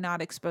to or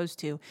not exposed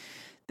to.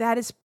 That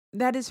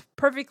is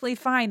perfectly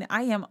fine.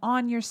 I am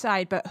on your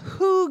side, but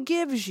who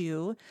gives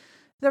you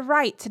the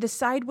right to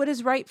decide what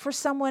is right for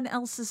someone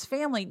else's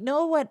family?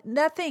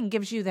 Nothing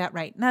gives you that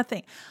right.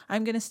 Nothing.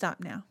 I'm going to stop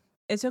now.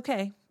 It's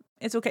okay.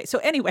 It's okay. So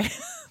anyway,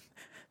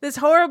 this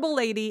horrible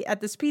lady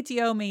at this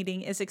PTO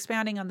meeting is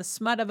expounding on the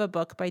smut of a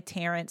book by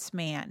Terrence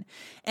Mann.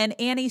 And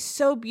Annie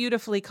so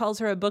beautifully calls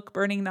her a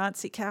book-burning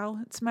Nazi cow.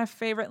 It's my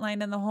favorite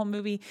line in the whole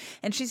movie.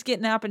 And she's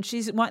getting up and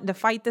she's wanting to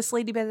fight this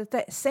lady, but at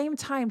the same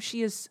time,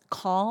 she is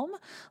calm.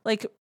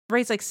 Like,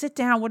 Ray's like, sit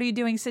down. What are you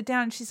doing? Sit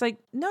down. And she's like,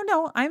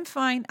 no, I'm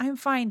fine. I'm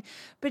fine.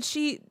 But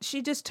she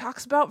just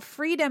talks about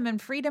freedom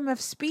and freedom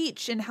of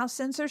speech and how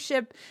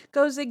censorship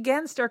goes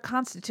against our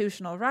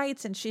constitutional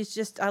rights. And she's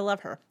just, I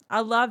love her.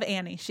 I love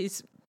Annie.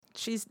 She's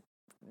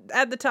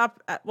at the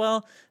top,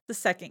 the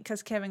second,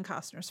 because Kevin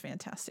Costner's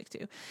fantastic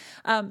too.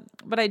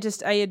 But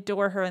I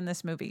adore her in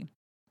this movie.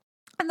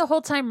 And the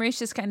whole time, Ray's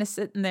just kind of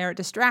sitting there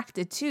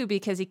distracted too,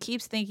 because he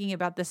keeps thinking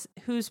about this,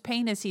 whose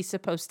pain is he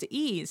supposed to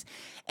ease?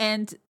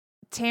 And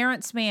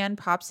Terrence Mann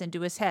pops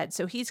into his head.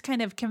 So he's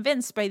kind of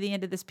convinced by the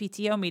end of this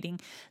PTO meeting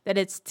that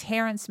it's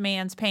Terrence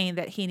Mann's pain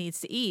that he needs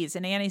to ease.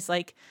 And Annie's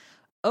like,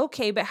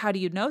 okay, but how do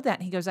you know that?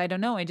 And he goes, I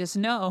don't know. I just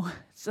know.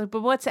 So,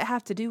 but what's it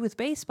have to do with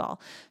baseball?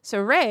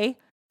 So Ray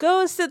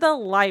goes to the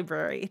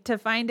library to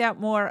find out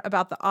more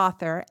about the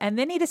author. And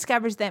then he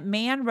discovers that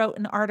Mann wrote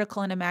an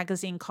article in a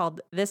magazine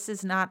called This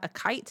Is Not a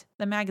Kite.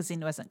 The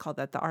magazine wasn't called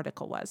that. The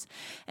article was.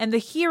 And the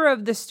hero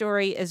of the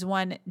story is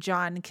one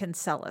John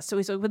Kinsella. So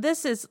he's like, well,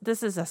 this is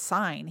a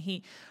sign.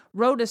 He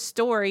wrote a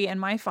story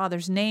and my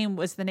father's name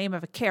was the name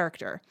of a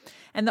character.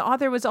 And the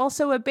author was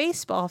also a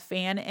baseball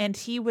fan, and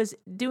he was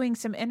doing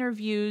some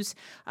interviews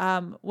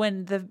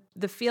when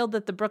the field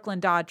at the Brooklyn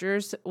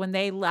Dodgers, when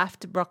they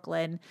left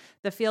Brooklyn,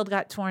 the field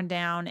got torn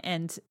down,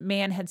 and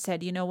Mann had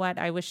said, you know what,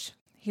 I wish,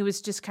 he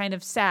was just kind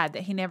of sad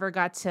that he never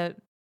got to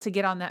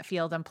get on that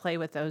field and play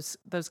with those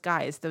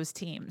guys, those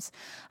teams.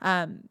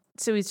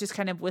 So he's just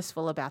kind of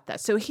wistful about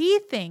that. So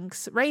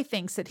Ray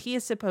thinks that he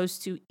is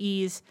supposed to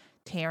ease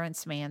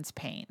Terrence Mann's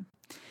pain.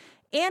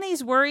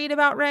 Annie's worried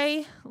about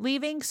Ray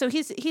leaving, so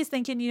he's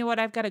thinking, you know what,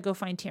 I've got to go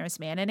find Terrence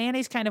Mann. And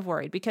Annie's kind of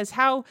worried because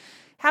how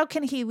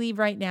can he leave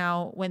right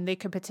now when they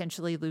could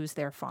potentially lose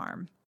their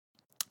farm?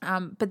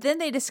 But then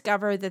they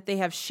discover that they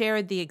have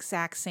shared the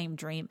exact same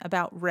dream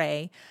about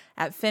Ray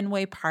at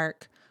Fenway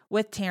Park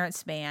with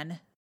Terrence Mann.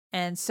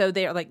 And so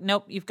they're like,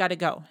 nope, you've got to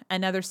go.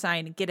 Another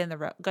sign, get on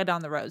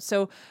the road.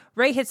 So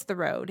Ray hits the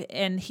road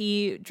and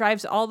he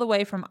drives all the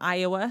way from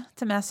Iowa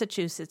to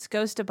Massachusetts,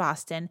 goes to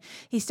Boston.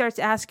 He starts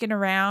asking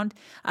around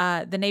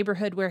the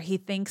neighborhood where he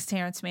thinks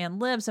Terrence Mann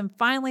lives and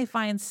finally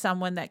finds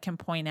someone that can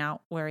point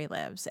out where he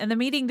lives. And the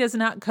meeting does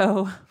not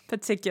go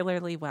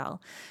particularly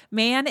well.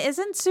 Mann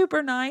isn't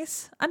super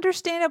nice,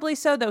 understandably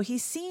so, though. He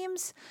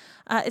seems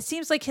it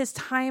seems like his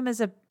time as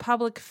a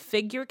public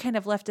figure kind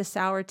of left a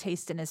sour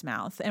taste in his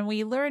mouth. And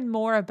we learn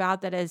more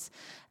about that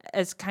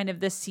as kind of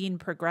this scene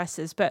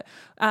progresses. But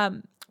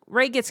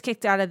Ray gets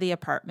kicked out of the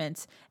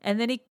apartment, and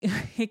then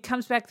he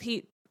comes back.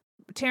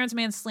 Terrence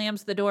Mann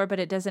slams the door, but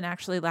it doesn't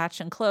actually latch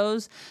and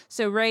close.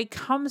 So Ray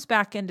comes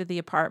back into the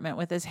apartment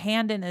with his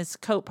hand in his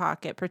coat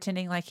pocket,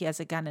 pretending like he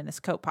has a gun in his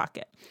coat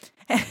pocket.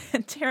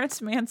 And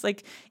Terrence Mann's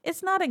like,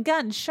 "It's not a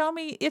gun. Show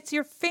me. It's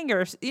your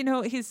fingers."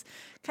 He's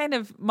kind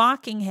of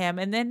mocking him.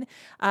 And then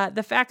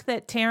the fact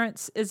that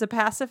Terrence is a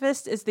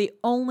pacifist is the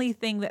only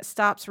thing that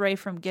stops Ray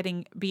from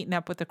getting beaten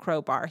up with a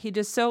crowbar.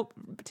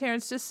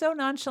 Terrence just so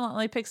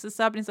nonchalantly picks this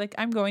up and he's like,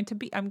 I'm going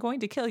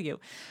to kill you.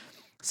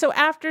 So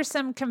after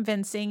some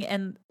convincing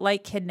and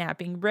like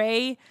kidnapping,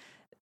 Ray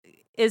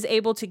is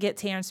able to get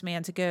Terrence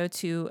Mann to go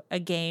to a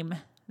game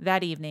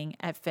that evening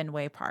at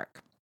Fenway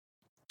Park.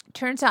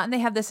 Turns out, and they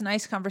have this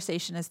nice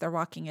conversation as they're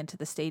walking into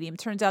the stadium.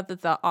 Turns out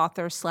that the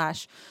author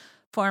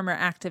 / former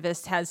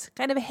activist has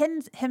kind of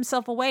hidden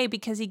himself away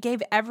because he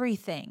gave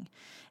everything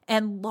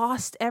and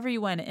lost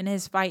everyone in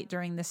his fight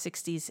during the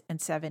 60s and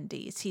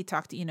 70s. He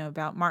talked,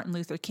 about Martin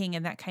Luther King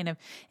and that kind of,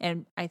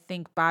 and I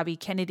think Bobby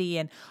Kennedy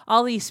and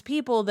all these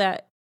people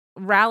that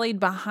rallied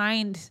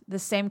behind the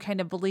same kind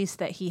of beliefs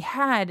that he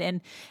had,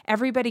 and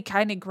everybody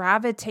kind of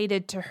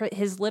gravitated to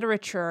his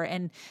literature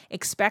and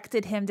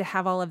expected him to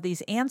have all of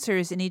these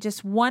answers, and he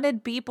just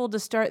wanted people to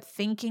start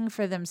thinking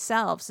for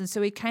themselves, and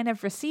so he kind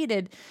of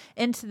receded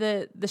into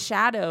the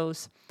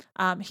shadows.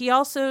 He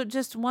also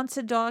just wants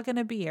a dog and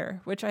a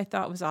beer, which I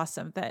thought was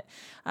awesome, that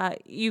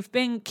you've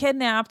been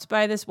kidnapped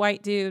by this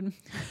white dude,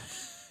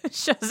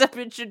 shows up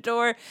at your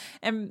door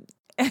and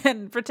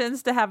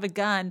pretends to have a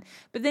gun,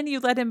 but then you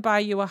let him buy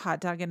you a hot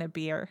dog and a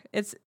beer.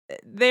 It's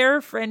their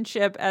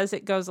friendship as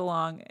it goes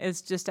along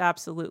is just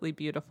absolutely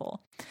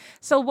beautiful.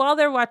 So while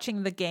they're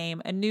watching the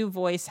game, a new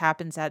voice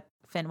happens at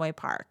Fenway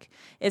Park.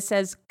 It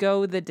says,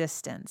 "Go the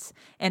distance."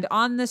 And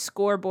on the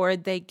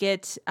scoreboard, they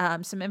get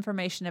some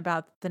information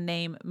about the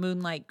name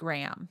Moonlight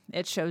Graham.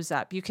 It shows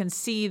up. You can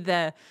see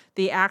the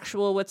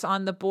actual what's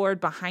on the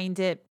board behind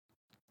it,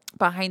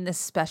 behind this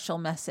special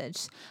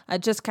message,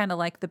 just kind of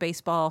like the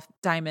baseball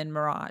diamond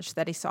mirage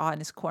that he saw in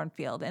his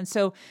cornfield. And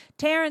so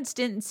Terrence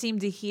didn't seem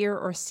to hear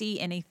or see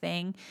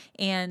anything,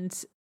 and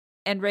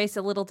Ray's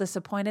a little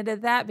disappointed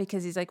at that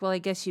because he's like, well, I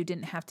guess you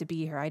didn't have to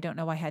be here. I don't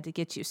know why I had to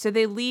get you. So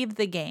they leave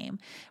the game.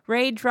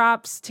 Ray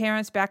drops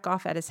Terrence back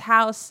off at his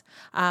house.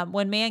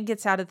 When Mann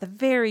gets out of the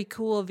very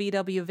cool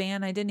VW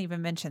van, I didn't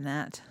even mention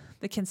that.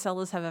 The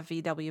Kinsellas have a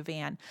VW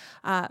van.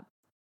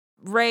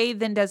 Ray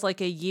then does like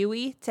a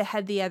U-ey to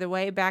head the other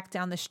way back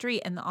down the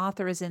street, and the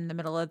author is in the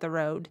middle of the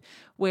road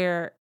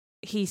where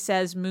he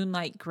says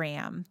Moonlight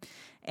Graham,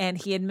 and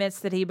he admits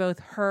that he both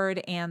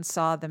heard and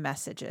saw the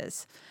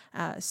messages.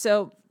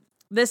 So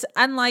this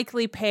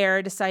unlikely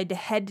pair decide to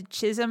head to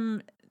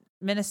Chisholm,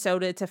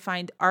 Minnesota to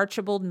find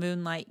Archibald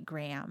Moonlight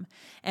Graham.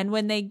 And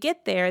when they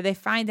get there, they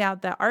find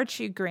out that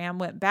Archie Graham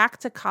went back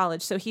to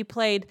college. So he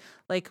played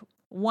like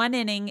one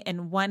inning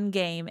in one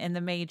game in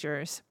the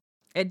majors.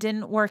 It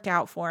didn't work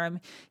out for him.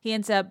 He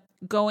ends up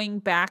going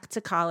back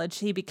to college.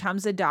 He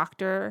becomes a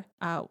doctor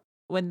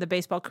when the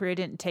baseball career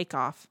didn't take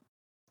off.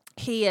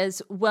 He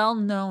is well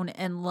known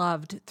and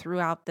loved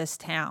throughout this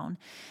town,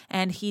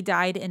 and he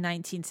died in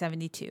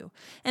 1972.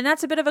 And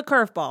that's a bit of a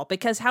curveball,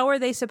 because how are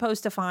they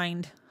supposed to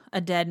find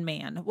a dead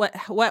man?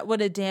 What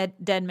would a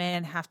dead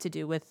man have to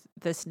do with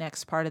this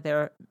next part of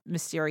their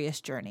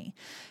mysterious journey?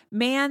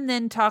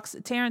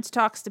 Terrence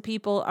talks to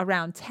people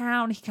around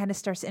town. He kind of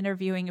starts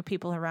interviewing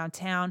people around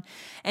town,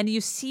 and you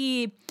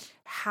see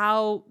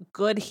how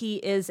good he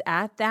is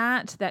at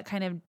that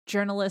kind of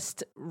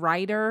journalist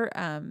writer,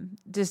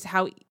 just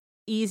how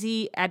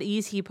at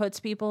ease he puts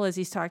people as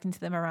he's talking to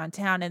them around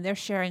town, and they're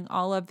sharing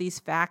all of these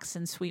facts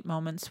and sweet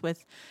moments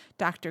with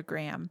Dr.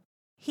 Graham.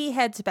 He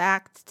heads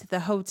back to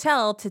the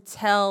hotel to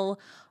tell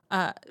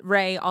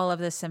Ray all of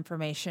this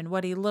information,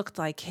 what he looked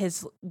like,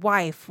 his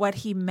wife, what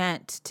he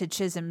meant to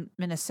Chisholm,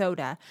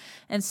 Minnesota.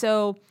 And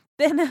so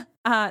then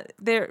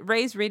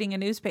Ray's reading a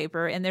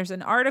newspaper, and there's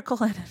an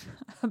article in it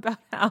about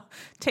how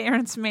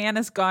Terrence Mann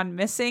has gone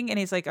missing, and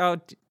he's like,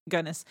 oh,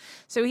 goodness.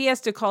 So he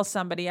has to call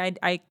somebody.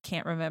 I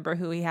can't remember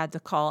who he had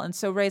to call. And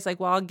so Ray's like,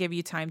 well, I'll give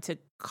you time to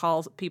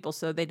call people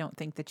so they don't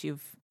think that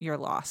you're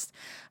lost.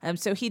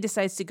 So he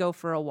decides to go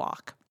for a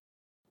walk.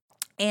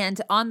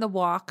 And on the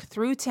walk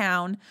through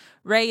town,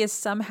 Ray is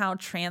somehow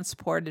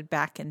transported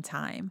back in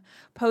time.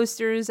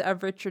 Posters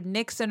of Richard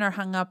Nixon are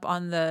hung up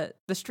on the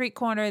street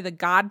corner. The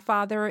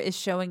Godfather is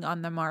showing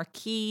on the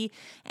marquee,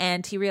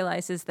 and he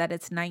realizes that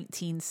it's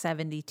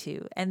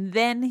 1972. And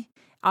then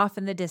off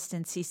in the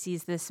distance, he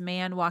sees this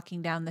man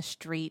walking down the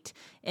street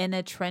in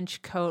a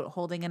trench coat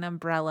holding an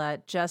umbrella,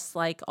 just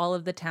like all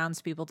of the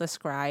townspeople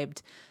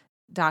described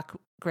Doc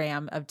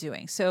Graham of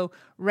doing. So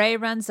Ray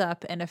runs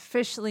up and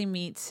officially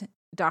meets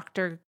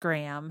Dr.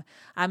 Graham.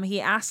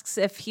 He asks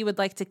if he would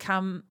like to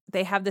come.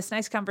 They have this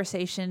nice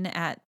conversation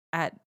at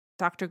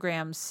Dr.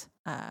 Graham's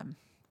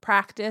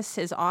practice,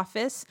 his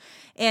office.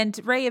 And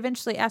Ray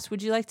eventually asks,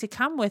 would you like to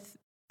come with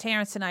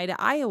Terrence and I to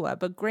Iowa,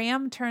 but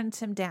Graham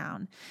turns him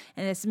down.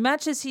 And as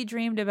much as he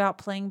dreamed about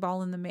playing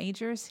ball in the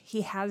majors,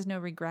 he has no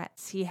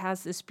regrets. He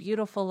has this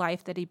beautiful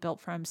life that he built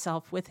for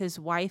himself with his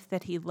wife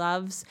that he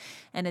loves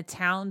and a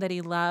town that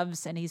he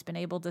loves, and he's been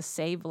able to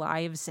save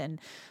lives.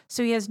 And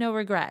so he has no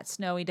regrets.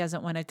 No, he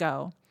doesn't want to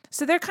go.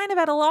 So they're kind of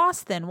at a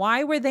loss then.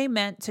 Why were they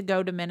meant to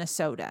go to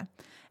Minnesota?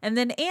 And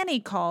then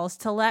Annie calls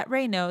to let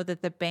Ray know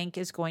that the bank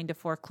is going to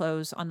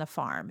foreclose on the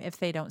farm if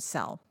they don't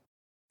sell.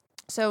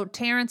 So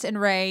Terrence and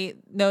Ray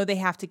know they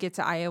have to get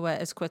to Iowa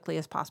as quickly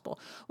as possible.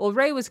 Well,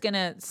 Ray was going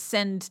to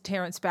send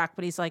Terrence back,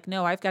 but he's like,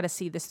 no, I've got to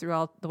see this through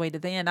all the way to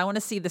the end. I want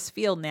to see this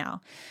field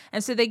now.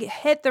 And so they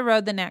hit the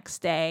road the next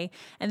day,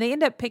 and they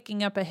end up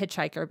picking up a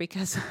hitchhiker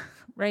because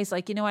Ray's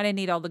like, you know what? I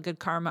need all the good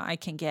karma I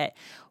can get.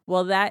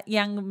 Well, that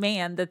young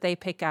man that they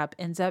pick up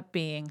ends up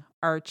being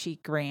Archie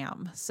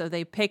Graham. So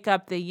they pick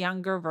up the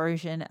younger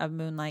version of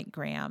Moonlight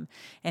Graham,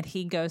 and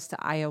he goes to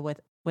Iowa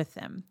with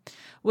them.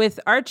 With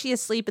Archie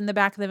asleep in the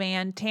back of the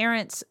van,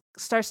 Terrence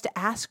starts to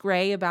ask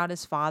Ray about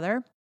his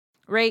father.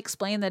 Ray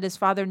explained that his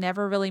father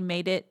never really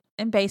made it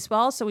in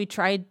baseball, so he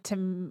tried to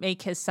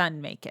make his son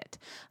make it.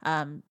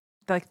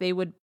 Like they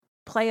would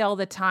play all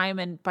the time,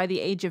 and by the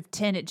age of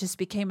 10, it just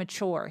became a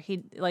chore.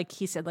 He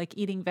said, like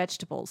eating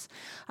vegetables.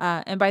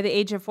 And by the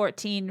age of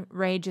 14,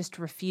 Ray just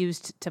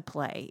refused to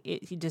play.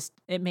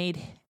 It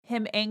made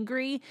him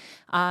angry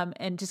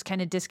and just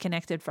kind of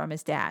disconnected from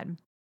his dad.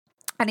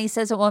 And he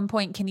says at one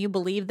point, can you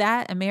believe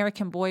that?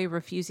 American boy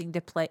refusing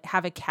to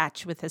have a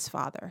catch with his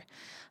father.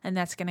 And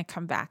that's going to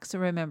come back. So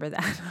remember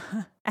that.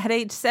 At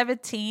age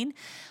 17,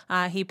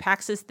 he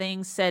packs his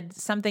things, said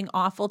something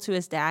awful to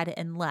his dad,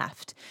 and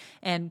left.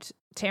 And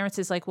Terrence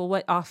is like, well,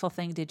 what awful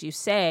thing did you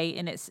say?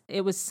 And it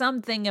was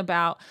something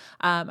about,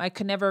 I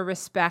could never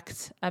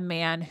respect a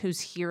man whose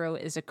hero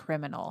is a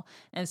criminal.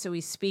 And so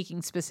he's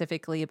speaking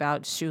specifically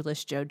about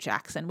Shoeless Joe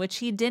Jackson, which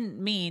he didn't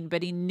mean,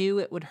 but he knew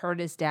it would hurt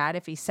his dad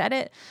if he said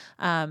it.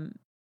 And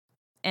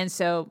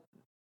so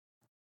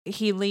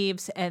he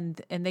leaves, and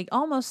they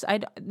almost,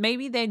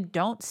 maybe they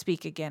don't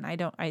speak again.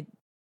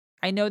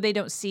 I know they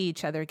don't see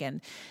each other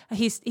again.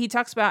 He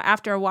talks about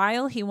after a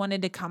while, he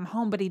wanted to come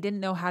home, but he didn't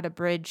know how to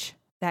bridge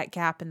that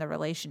gap in the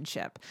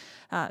relationship.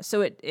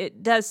 So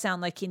it does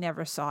sound like he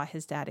never saw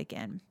his dad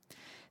again.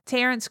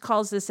 Terrence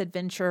calls this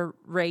adventure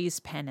Ray's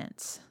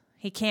penance.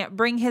 He can't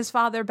bring his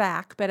father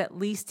back, but at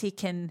least he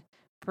can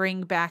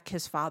bring back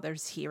his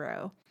father's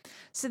hero.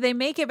 So they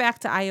make it back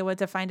to Iowa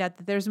to find out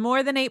that there's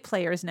more than 8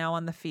 players now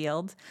on the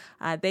field.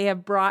 They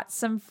have brought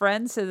some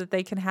friends so that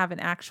they can have an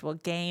actual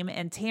game,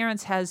 and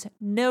Terrence has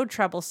no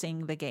trouble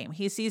seeing the game.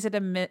 He sees it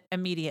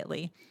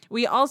immediately.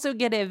 We also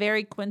get a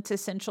very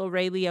quintessential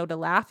Ray Liotta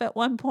laugh at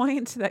one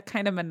point, that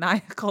kind of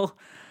maniacal,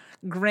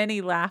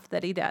 grinny laugh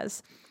that he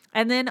does.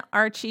 And then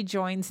Archie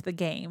joins the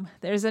game.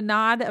 There's a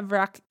nod of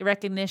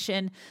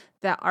recognition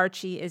that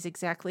Archie is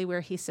exactly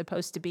where he's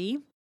supposed to be.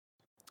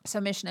 So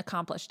mission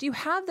accomplished. You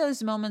have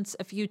those moments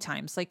a few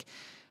times. Like,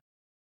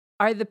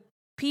 are the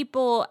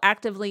people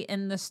actively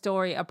in the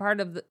story a part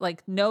of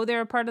know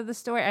they're a part of the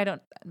story?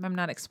 I'm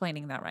not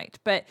explaining that right.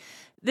 But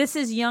this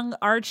is young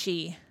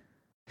Archie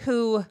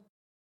who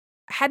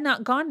had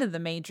not gone to the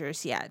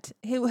majors yet,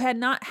 who had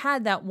not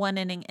had that one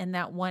inning in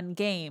that one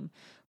game.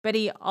 But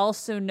he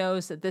also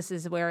knows that this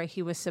is where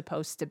he was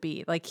supposed to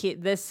be. Like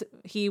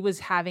he was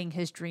having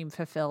his dream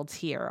fulfilled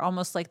here.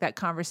 Almost like that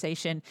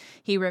conversation.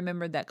 He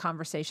remembered that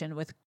conversation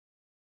with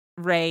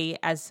Ray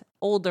as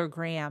older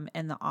Graham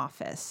in the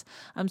office.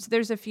 So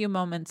there's a few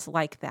moments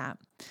like that.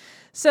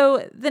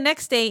 So the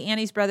next day,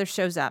 Annie's brother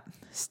shows up,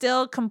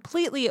 still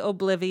completely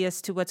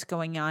oblivious to what's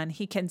going on.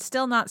 He can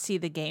still not see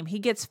the game. He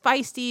gets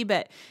feisty,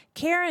 but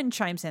Karen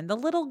chimes in. The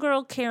little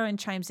girl Karen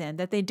chimes in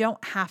that they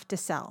don't have to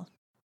sell.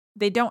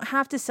 They don't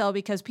have to sell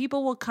because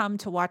people will come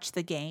to watch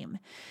the game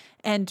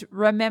and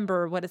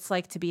remember what it's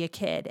like to be a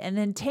kid. And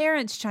then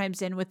Terrence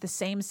chimes in with the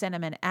same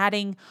sentiment,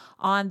 adding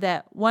on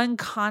that one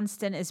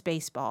constant is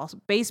baseball.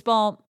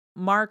 Baseball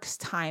marks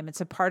time.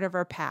 It's a part of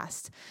our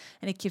past.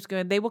 And it keeps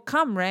going, they will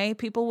come, Ray.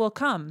 People will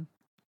come.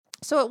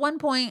 So at one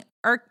point,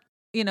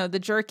 the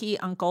jerky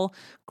uncle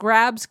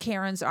grabs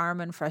Karen's arm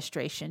in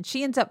frustration.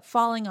 She ends up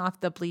falling off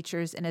the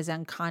bleachers and is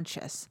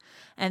unconscious.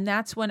 And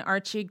that's when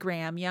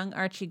young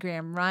Archie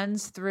Graham,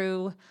 runs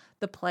through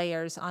the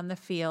players on the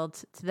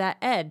field to that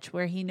edge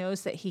where he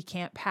knows that he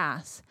can't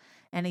pass,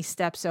 and he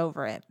steps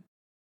over it.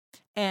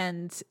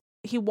 And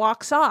he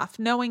walks off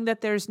knowing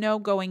that there's no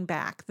going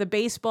back. The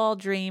baseball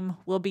dream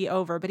will be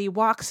over, but he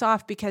walks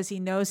off because he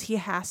knows he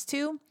has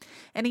to.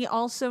 And he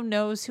also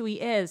knows who he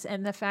is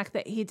and the fact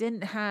that he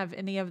didn't have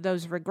any of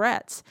those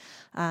regrets.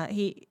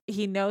 He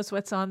knows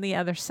what's on the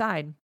other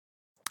side.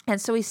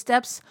 And so he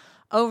steps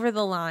over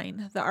the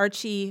line. The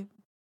Archie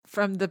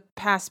from the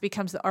past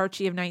becomes the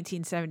Archie of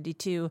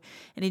 1972.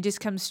 And he just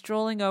comes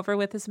strolling over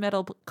with his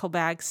medical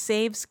bag,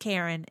 saves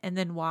Karen, and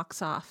then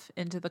walks off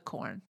into the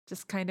corn.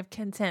 Just kind of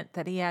content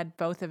that he had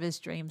both of his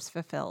dreams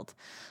fulfilled.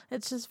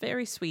 It's just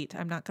very sweet.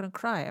 I'm not going to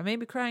cry. I may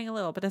be crying a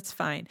little, but it's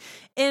fine.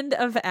 End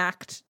of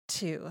Act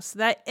 2. So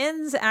that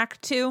ends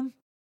Act 2.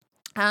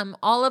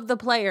 All of the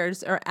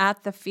players are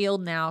at the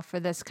field now for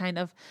this kind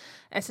of,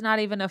 it's not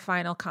even a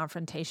final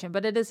confrontation,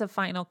 but it is a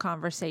final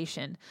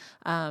conversation.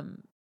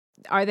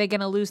 Are they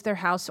going to lose their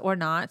house or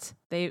not?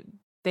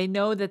 They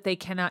know that they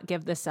cannot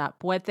give this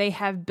up. What they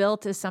have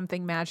built is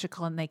something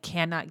magical and they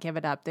cannot give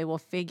it up. They will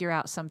figure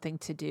out something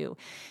to do.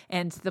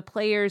 And the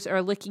players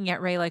are looking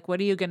at Ray like, what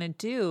are you going to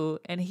do?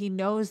 And he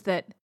knows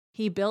that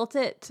he built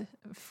it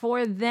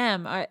for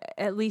them,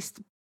 at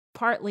least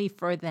partly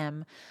for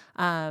them.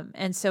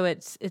 And so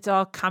it's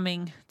all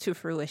coming to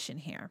fruition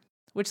here,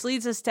 which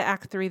leads us to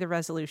Act 3, the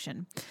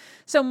resolution.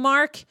 So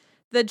Mark,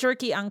 the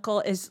jerky uncle,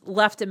 is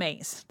left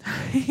amazed.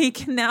 He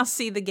can now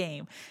see the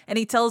game, and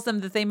he tells them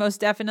that they most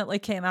definitely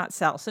cannot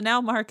sell. So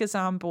now Mark is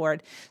on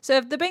board. So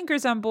if the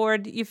banker's on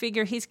board, you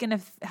figure he's going to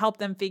help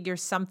them figure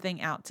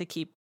something out to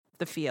keep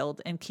the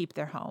field and keep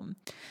their home.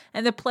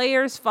 And the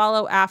players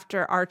follow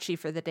after Archie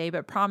for the day,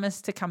 but promise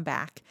to come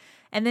back.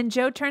 And then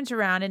Joe turns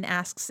around and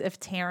asks if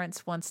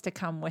Terrence wants to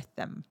come with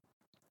them.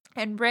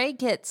 And Ray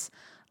gets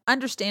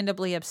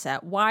understandably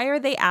upset. Why are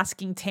they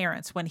asking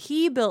Terrence when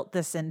he built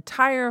this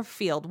entire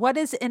field? What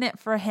is in it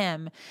for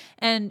him?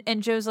 And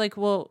Joe's like,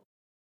 well,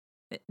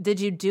 did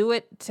you do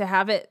it to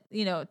have it,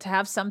 to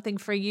have something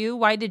for you?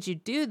 Why did you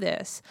do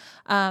this?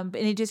 And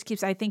he just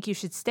keeps, I think you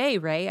should stay,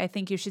 Ray. I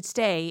think you should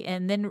stay.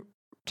 And then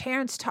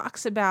Terrence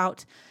talks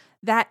about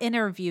that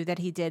interview that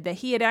he did, that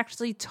he had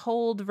actually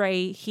told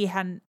Ray he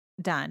hadn't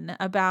done,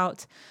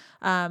 about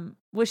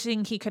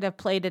wishing he could have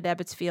played at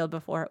Ebbets Field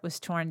before it was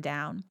torn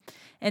down.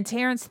 And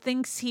Terrence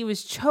thinks he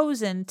was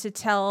chosen to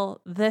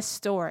tell this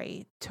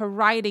story, to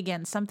write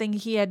again, something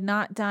he had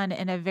not done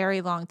in a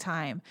very long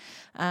time.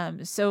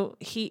 So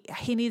he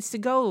needs to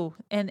go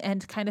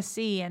and kind of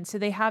see. And so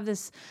they have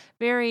this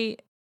very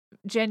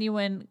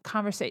genuine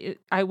conversation.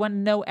 I want to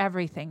know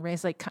everything.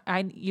 Ray's like,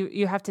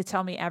 you have to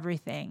tell me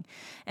everything.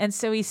 And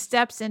so he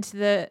steps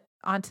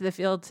onto the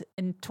field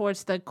and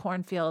towards the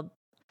cornfield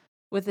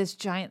with this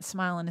giant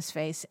smile on his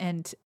face.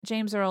 And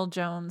James Earl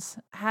Jones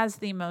has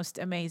the most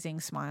amazing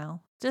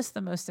smile, just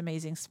the most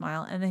amazing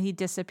smile. And then he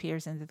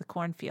disappears into the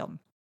cornfield.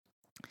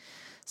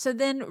 So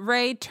then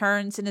Ray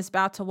turns and is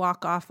about to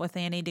walk off with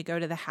Annie to go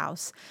to the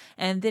house.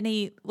 And then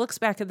he looks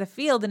back at the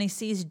field and he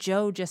sees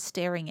Joe just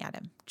staring at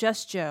him.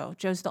 Just Joe.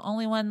 Joe's the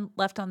only one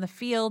left on the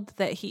field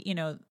that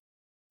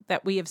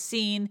that we have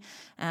seen.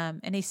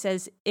 And he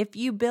says, if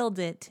you build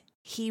it,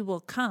 he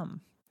will come.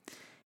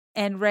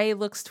 And Ray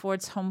looks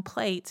towards home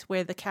plate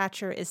where the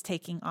catcher is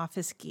taking off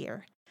his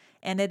gear.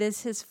 And it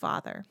is his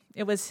father.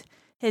 It was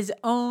his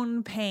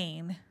own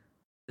pain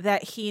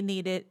that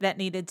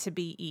needed to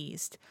be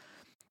eased.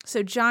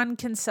 So John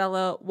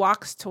Kinsella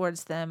walks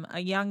towards them,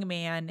 a young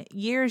man,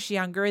 years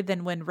younger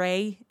than when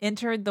Ray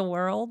entered the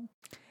world.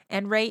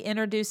 And Ray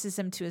introduces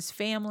him to his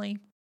family.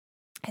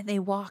 And they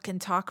walk and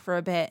talk for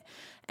a bit.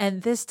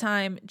 And this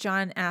time,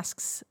 John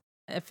asks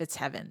if it's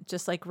heaven,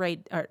 just like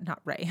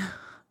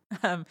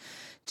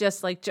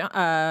just like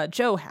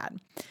Joe had.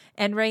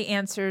 And Ray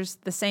answers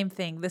the same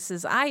thing. This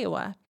is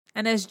Iowa.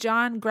 And as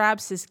John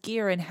grabs his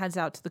gear and heads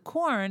out to the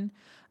corn,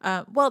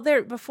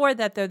 before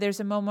that, though,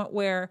 there's a moment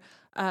where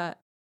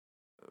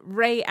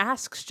Ray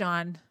asks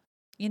John,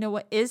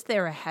 what, is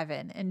there a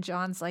heaven? And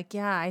John's like,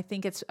 yeah, I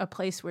think it's a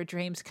place where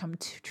dreams come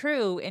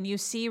true. And you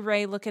see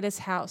Ray look at his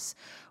house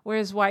where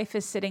his wife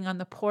is sitting on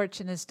the porch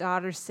and his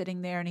daughter's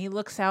sitting there. And he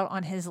looks out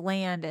on his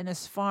land and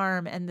his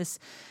farm and this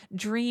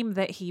dream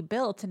that he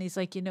built. And he's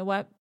like, you know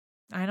what?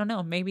 I don't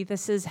know. Maybe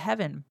this is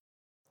heaven.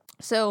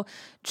 So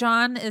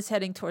John is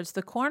heading towards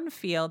the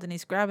cornfield and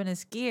he's grabbing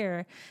his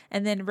gear.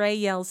 And then Ray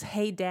yells,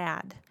 hey,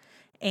 Dad.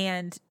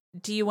 And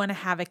do you want to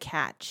have a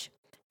catch?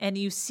 And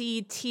you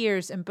see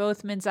tears in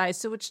both men's eyes.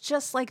 So it's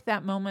just like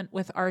that moment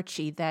with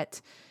Archie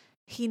that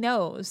he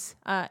knows.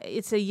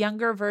 It's a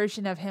younger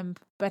version of him,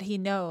 but he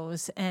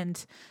knows.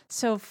 And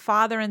so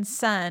father and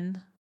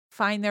son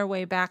find their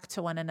way back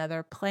to one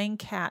another, playing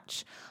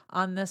catch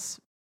on this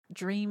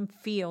dream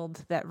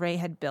field that Ray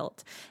had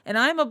built. And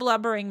I'm a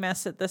blubbering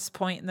mess at this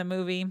point in the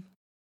movie.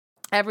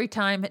 Every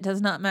time, it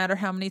does not matter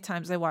how many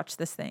times I watch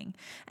this thing.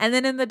 And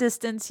then in the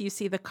distance, you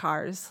see the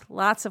cars.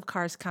 Lots of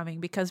cars coming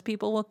because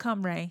people will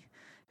come, Ray.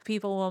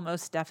 People will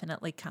most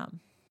definitely come.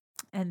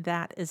 And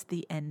that is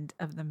the end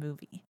of the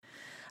movie.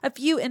 A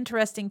few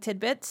interesting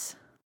tidbits.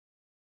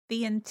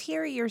 The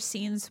interior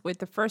scenes were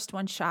the first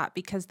one shot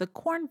because the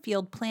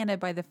cornfield planted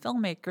by the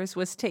filmmakers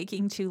was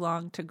taking too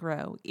long to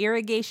grow.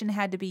 Irrigation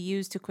had to be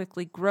used to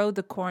quickly grow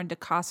the corn to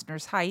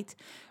Costner's height.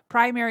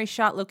 Primary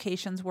shot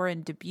locations were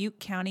in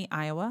Dubuque County,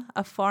 Iowa.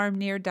 A farm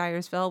near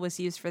Dyersville was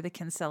used for the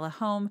Kinsella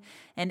home.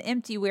 An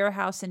empty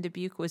warehouse in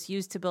Dubuque was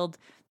used to build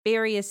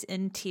various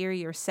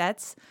interior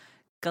sets.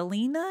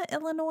 Galena,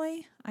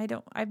 Illinois,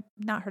 I've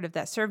not heard of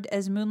that, served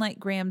as Moonlight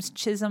Graham's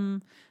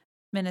Chisholm,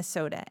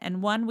 Minnesota,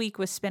 and 1 week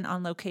was spent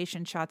on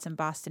location shots in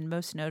Boston,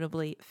 most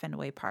notably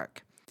Fenway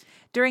Park.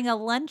 During a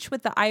lunch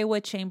with the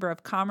Iowa Chamber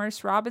of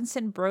Commerce,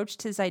 Robinson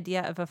broached his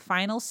idea of a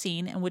final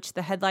scene in which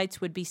the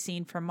headlights would be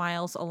seen for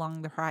miles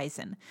along the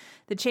horizon.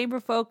 The chamber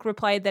folk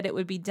replied that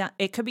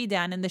it could be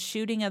done, and the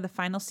shooting of the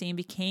final scene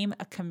became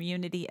a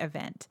community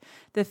event.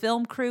 The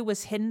film crew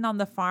was hidden on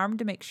the farm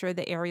to make sure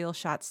the aerial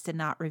shots did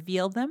not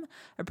reveal them.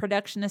 A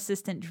production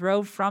assistant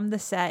drove from the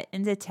set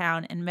into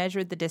town and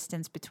measured the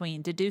distance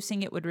between,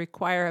 deducing it would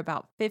require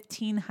about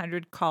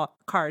 1,500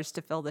 cars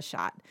to fill the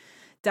shot.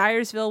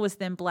 Dyersville was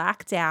then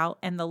blacked out,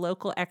 and the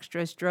local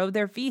extras drove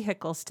their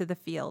vehicles to the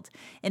field.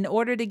 In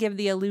order to give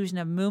the illusion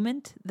of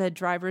movement, the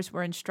drivers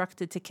were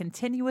instructed to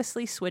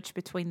continuously switch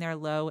between their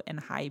low and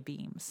high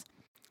beams.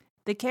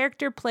 The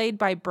character played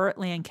by Burt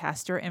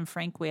Lancaster and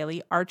Frank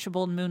Whaley,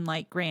 Archibald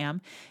Moonlight Graham,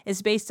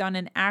 is based on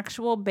an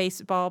actual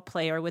baseball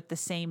player with the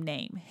same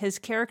name. His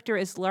character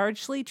is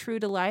largely true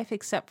to life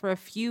except for a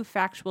few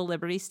factual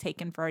liberties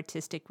taken for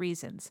artistic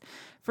reasons.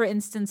 For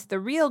instance, the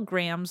real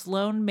Graham's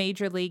lone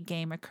major league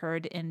game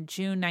occurred in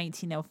June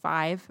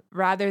 1905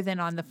 rather than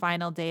on the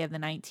final day of the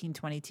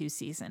 1922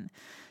 season.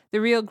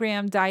 The real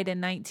Graham died in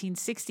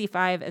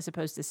 1965 as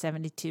opposed to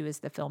 72 as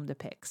the film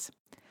depicts.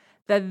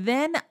 The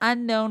then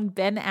unknown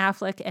Ben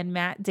Affleck and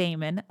Matt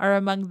Damon are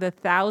among the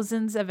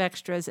thousands of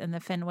extras in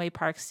the Fenway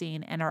Park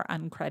scene and are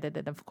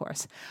uncredited, of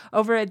course.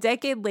 Over a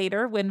decade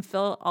later, when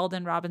Phil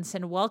Alden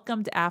Robinson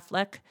welcomed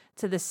Affleck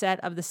to the set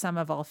of The Sum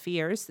of All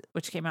Fears,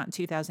 which came out in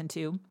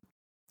 2002,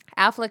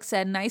 Affleck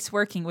said, "Nice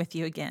working with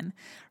you again."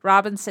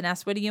 Robinson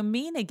asked, "What do you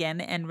mean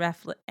again?" And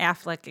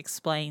Affleck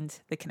explained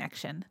the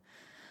connection.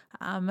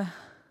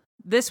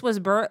 This was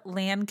Burt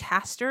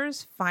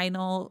Lancaster's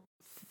final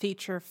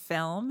feature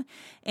film,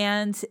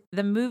 and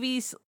the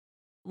movie's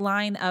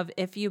line of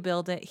 "If you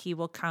build it, he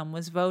will come"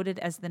 was voted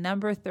as the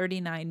number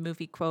 39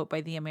 movie quote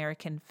by the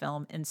American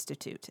Film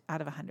Institute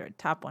out of 100,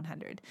 top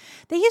 100.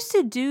 They used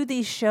to do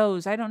these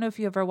shows, I don't know if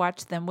you ever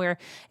watched them, where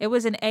it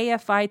was an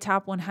AFI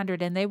top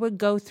 100, and they would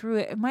go through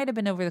it. It might have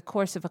been over the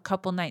course of a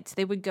couple nights.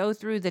 They would go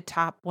through the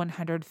top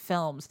 100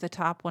 films, the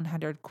top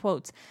 100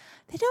 quotes.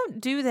 They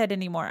don't do that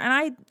anymore.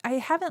 And I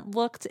haven't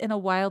looked in a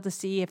while to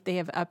see if they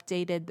have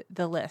updated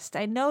the list.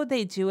 I know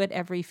they do it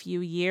every few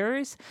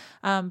years,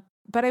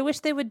 but I wish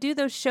they would do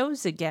those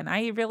shows again.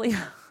 I really,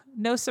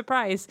 no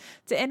surprise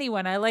to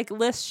anyone, I like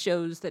list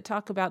shows that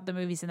talk about the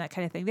movies and that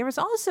kind of thing. There was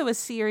also a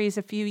series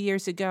a few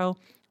years ago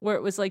where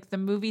it was like the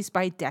movies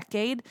by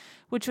decade,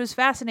 which was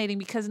fascinating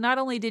because not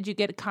only did you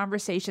get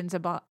conversations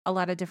about a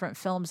lot of different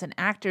films and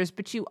actors,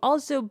 but you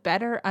also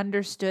better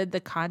understood the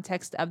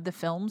context of the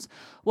films,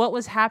 what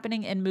was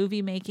happening in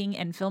movie making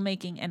and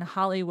filmmaking in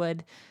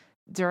Hollywood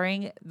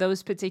during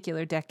those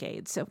particular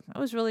decades. So it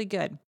was really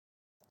good.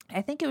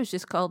 I think it was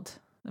just called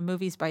The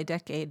Movies by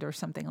Decade or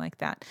something like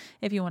that,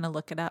 if you want to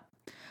look it up.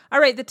 All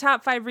right, the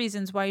top 5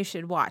 reasons why you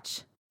should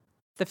watch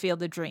The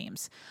Field of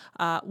Dreams.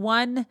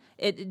 1,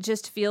 it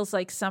just feels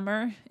like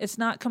summer. It's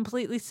not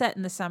completely set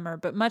in the summer,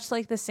 but much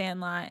like The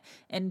Sandlot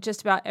and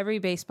just about every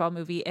baseball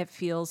movie, it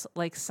feels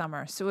like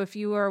summer. So if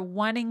you are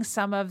wanting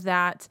some of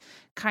that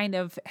kind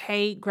of,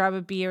 hey, grab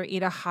a beer,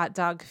 eat a hot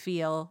dog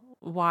feel,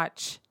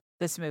 watch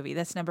this movie.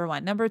 That's number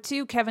 1. Number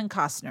 2, Kevin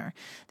Costner.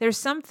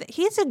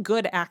 He's a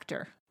good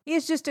actor. He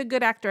is just a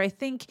good actor. I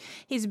think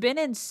he's been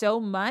in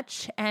so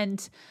much,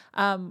 and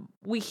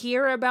we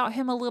hear about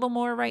him a little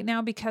more right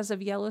now because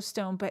of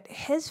Yellowstone, but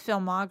his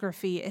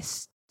filmography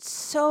is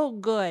so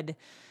good.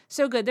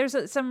 So good. There's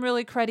some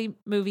really cruddy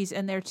movies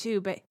in there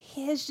too, but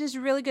he is just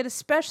really good,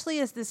 especially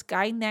as this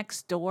guy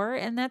next door,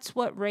 and that's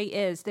what Ray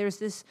is. There's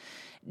this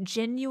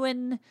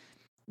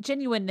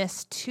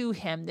genuineness to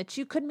him that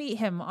you could meet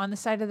him on the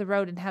side of the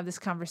road and have this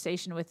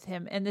conversation with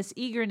him, and this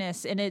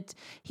eagerness, and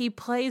he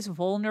plays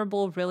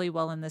vulnerable really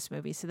well in this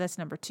movie. So that's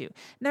number 2.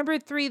 Number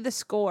 3, the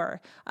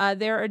score.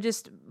 There are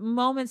just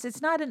moments.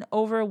 It's not an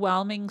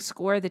overwhelming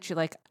score that you're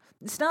like,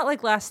 it's not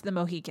like Last of the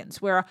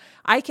Mohicans, where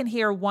I can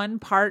hear one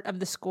part of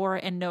the score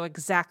and know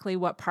exactly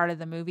what part of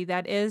the movie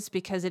that is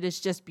because it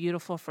is just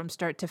beautiful from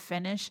start to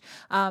finish.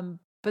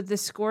 But the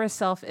score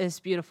itself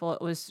is beautiful.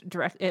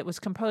 It was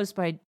composed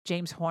by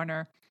James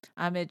Horner.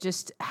 It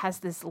just has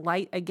this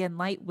light,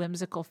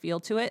 whimsical feel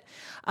to it.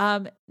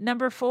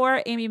 Number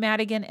 4, Amy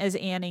Madigan as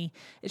Annie.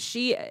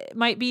 She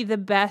might be the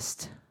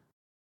best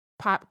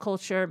pop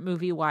culture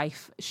movie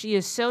wife. She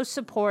is so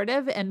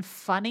supportive and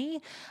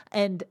funny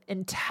and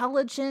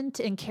intelligent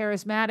and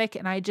charismatic,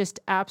 and I just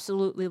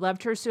absolutely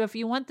loved her. So if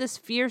you want this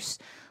fierce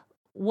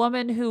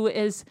woman who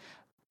is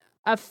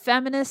a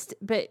feminist,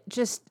 but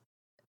just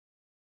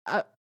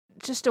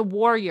a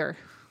warrior,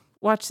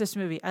 watch this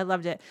movie. I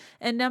loved it.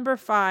 And number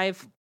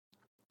 5,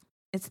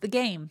 it's the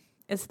game.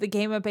 It's the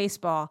game of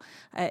baseball.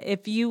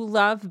 If you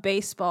love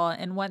baseball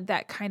and want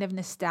that kind of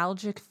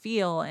nostalgic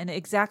feel, and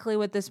exactly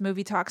what this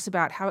movie talks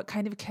about, how it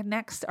kind of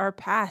connects our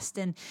past,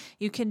 and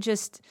you can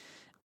just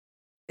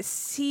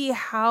see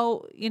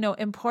how,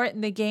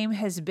 important the game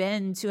has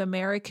been to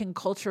American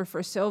culture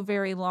for so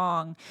very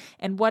long,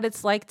 and what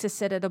it's like to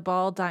sit at a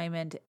ball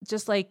diamond,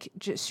 just like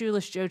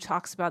Shoeless Joe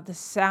talks about the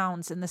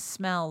sounds and the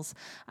smells.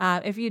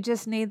 If you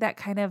just need that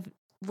kind of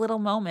little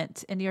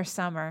moment in your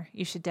summer,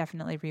 you should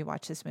definitely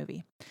rewatch this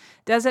movie.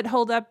 Does it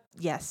hold up?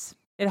 Yes,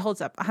 it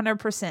holds up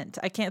 100%.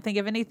 I can't think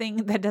of anything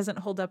that doesn't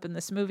hold up in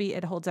this movie.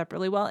 It holds up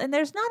really well. And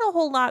there's not a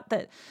whole lot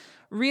that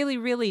really,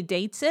 really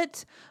dates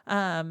it.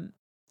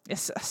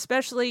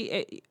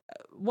 Especially,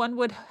 one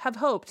would have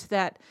hoped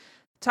that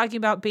talking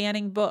about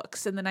banning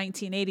books in the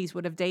 1980s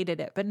would have dated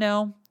it. But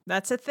no,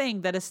 that's a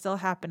thing that is still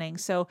happening.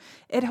 So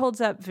it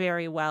holds up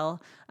very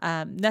well.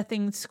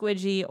 Nothing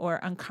squidgy or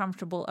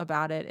uncomfortable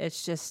about it.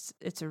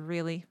 It's a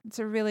really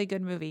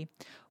good movie.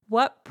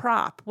 What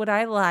prop would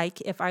I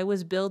like if I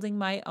was building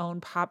my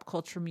own pop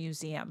culture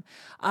museum?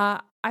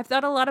 I've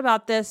thought a lot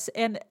about this,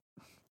 and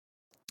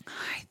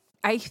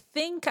I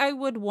think I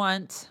would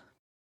want,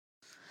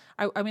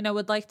 I mean, I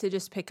would like to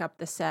just pick up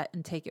the set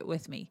and take it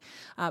with me.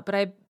 But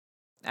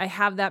I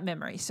have that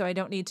memory, so I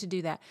don't need to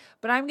do that.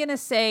 But I'm going to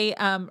say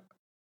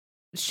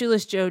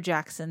Shoeless Joe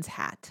Jackson's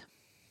hat.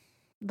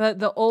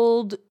 The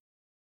old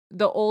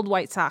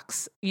White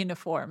Sox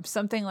uniform,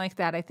 something like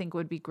that I think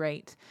would be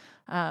great.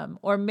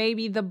 Or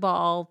maybe the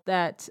ball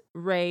that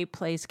Ray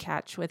plays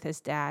catch with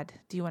his dad.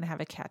 Do you want to have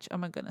a catch? Oh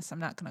my goodness, I'm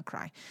not going to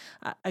cry.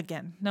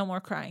 Again, no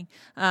more crying.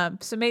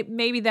 So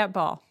maybe that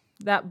ball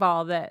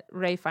that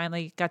Ray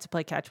finally got to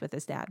play catch with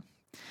his dad.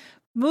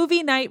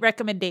 Movie night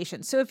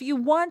recommendations. So if you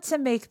want to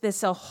make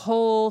this a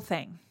whole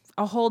thing,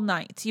 a whole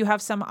night, you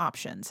have some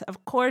options.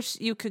 Of course,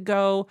 you could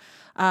go,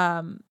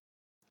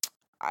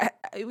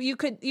 you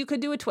could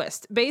do a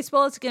twist.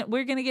 Baseball,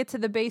 we're going to get to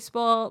the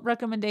baseball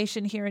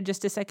recommendation here in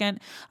just a second.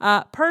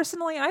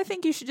 Personally, I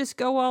think you should just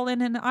go all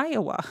in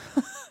Iowa.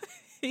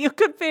 You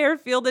could pair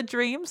Field of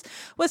Dreams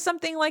with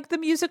something like the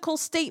musical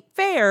State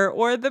Fair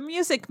or The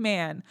Music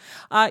Man.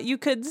 You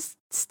could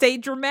stay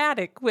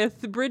dramatic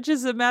with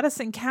Bridges of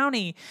Madison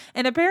County.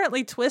 And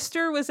apparently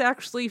Twister was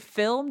actually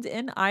filmed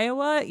in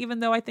Iowa, even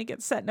though I think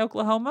it's set in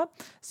Oklahoma.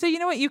 So you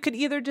know what? You could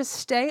either just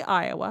stay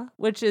Iowa,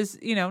 which is,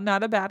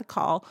 not a bad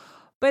call.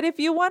 But if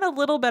you want a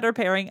little better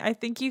pairing, I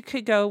think you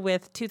could go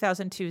with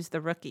 2002's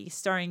The Rookie,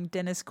 starring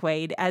Dennis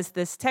Quaid as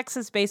this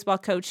Texas baseball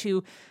coach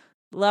who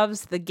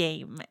loves the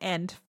game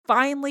and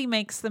finally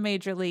makes the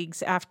major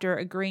leagues after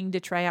agreeing to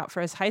try out for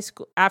his high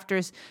school.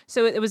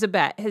 So it was a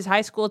bet. His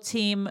high school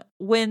team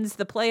wins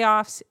the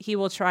playoffs, he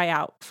will try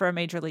out for a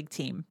major league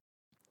team.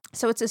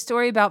 So it's a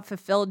story about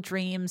fulfilled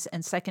dreams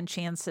and second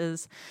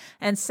chances.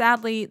 And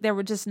sadly, there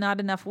were just not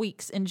enough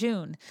weeks in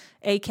June,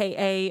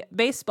 aka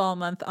baseball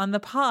month, on the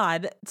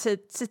pod to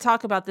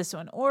talk about this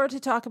one or to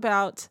talk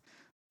about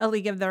A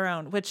League of Their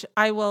Own, which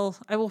I will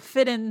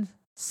fit in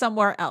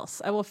somewhere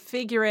else. I will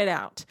figure it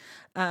out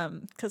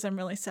because I'm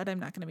really sad I'm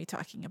not going to be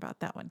talking about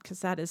that one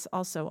because that is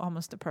also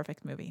almost a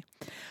perfect movie.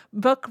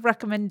 Book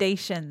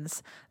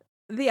recommendations.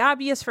 The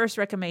obvious first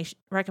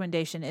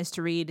recommendation is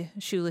to read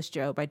Shoeless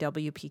Joe by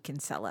W.P.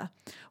 Kinsella.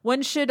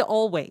 One should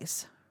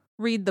always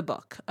read the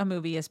book a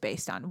movie is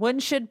based on. One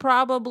should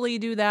probably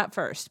do that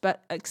first,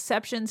 but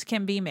exceptions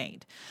can be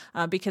made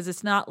because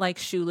it's not like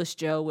Shoeless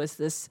Joe was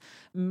this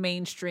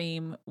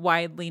mainstream,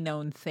 widely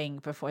known thing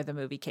before the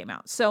movie came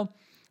out. So,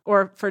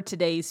 or for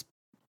today's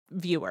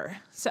viewer.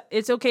 So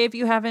it's okay if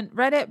you haven't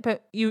read it,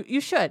 but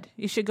you should.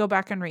 You should go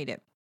back and read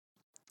it.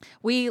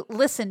 We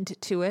listened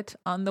to it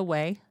on the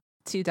way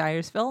to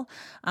Dyersville.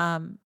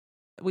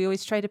 We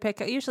always try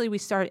to usually we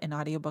start an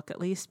audiobook at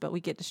least, but we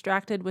get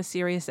distracted with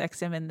Sirius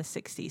XM in the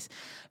 60s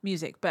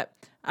music. But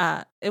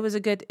it was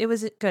good.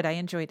 I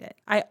enjoyed it.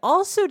 I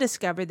also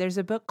discovered there's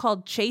a book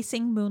called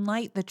Chasing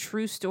Moonlight, The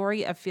True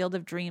Story of Field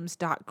of Dreams.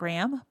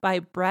 Graham by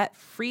Brett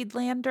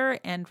Friedlander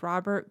and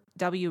Robert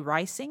W.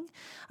 Rising.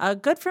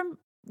 Good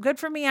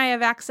for me. I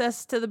have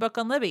access to the book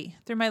on Libby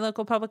through my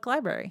local public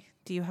library.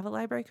 Do you have a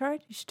library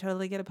card? You should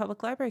totally get a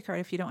public library card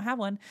if you don't have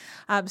one.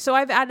 So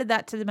I've added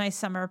that to my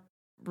summer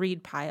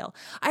read pile.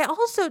 I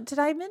also, did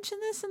I mention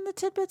this in the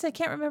tidbits? I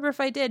can't remember if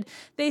I did.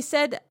 They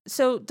said,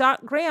 so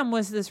Doc Graham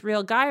was this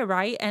real guy,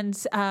 right? And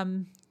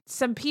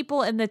some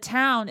people in the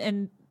town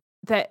and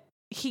that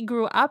he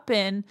grew up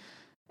in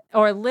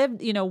or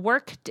lived,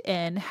 worked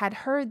in, had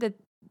heard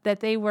that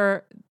they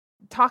were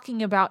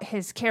talking about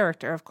his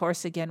character, of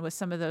course, again, with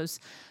some of those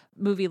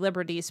movie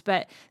liberties,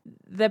 but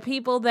the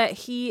people that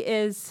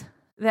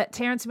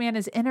Terrence Mann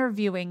is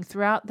interviewing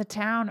throughout the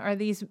town are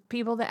these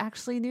people that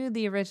actually knew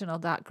the original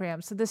Doc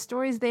Graham. So the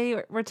stories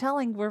they were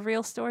telling were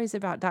real stories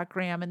about Doc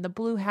Graham and the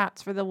blue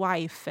hats for the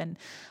wife and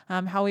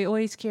how he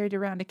always carried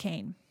around a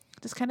cane.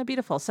 Just kind of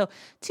beautiful. So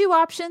 2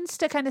 options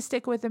to kind of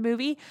stick with the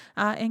movie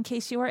in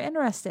case you are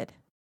interested.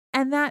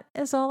 And that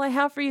is all I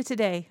have for you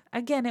today.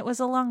 Again, it was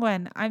a long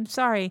one. I'm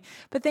sorry,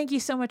 but thank you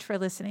so much for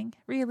listening.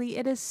 Really,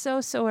 it is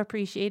so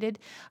appreciated.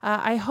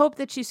 I hope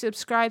that you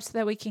subscribe so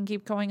that we can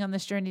keep going on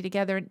this journey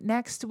together.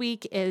 Next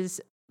week is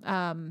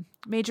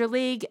Major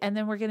League, and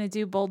then we're going to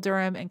do Bull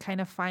Durham and kind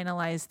of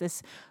finalize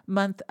this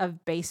month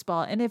of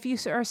baseball. And if you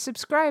are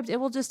subscribed, it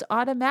will just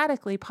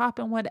automatically pop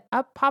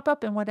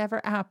up in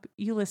whatever app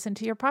you listen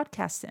to your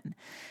podcasts in.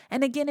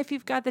 And again, if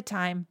you've got the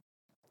time,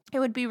 It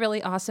would be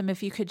really awesome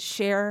if you could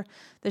share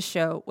the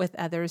show with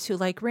others who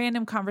like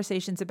random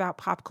conversations about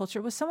pop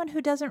culture with someone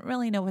who doesn't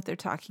really know what they're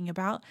talking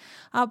about.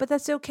 But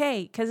that's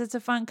okay, because it's a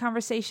fun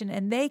conversation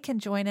and they can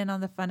join in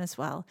on the fun as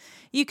well.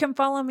 You can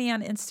follow me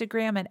on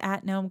Instagram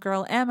at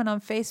GnomeGirlM and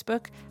on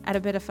Facebook at A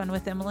Bit of Fun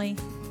with Emily.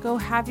 Go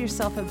have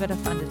yourself a bit of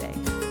fun today,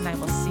 and I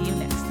will see you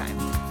next time.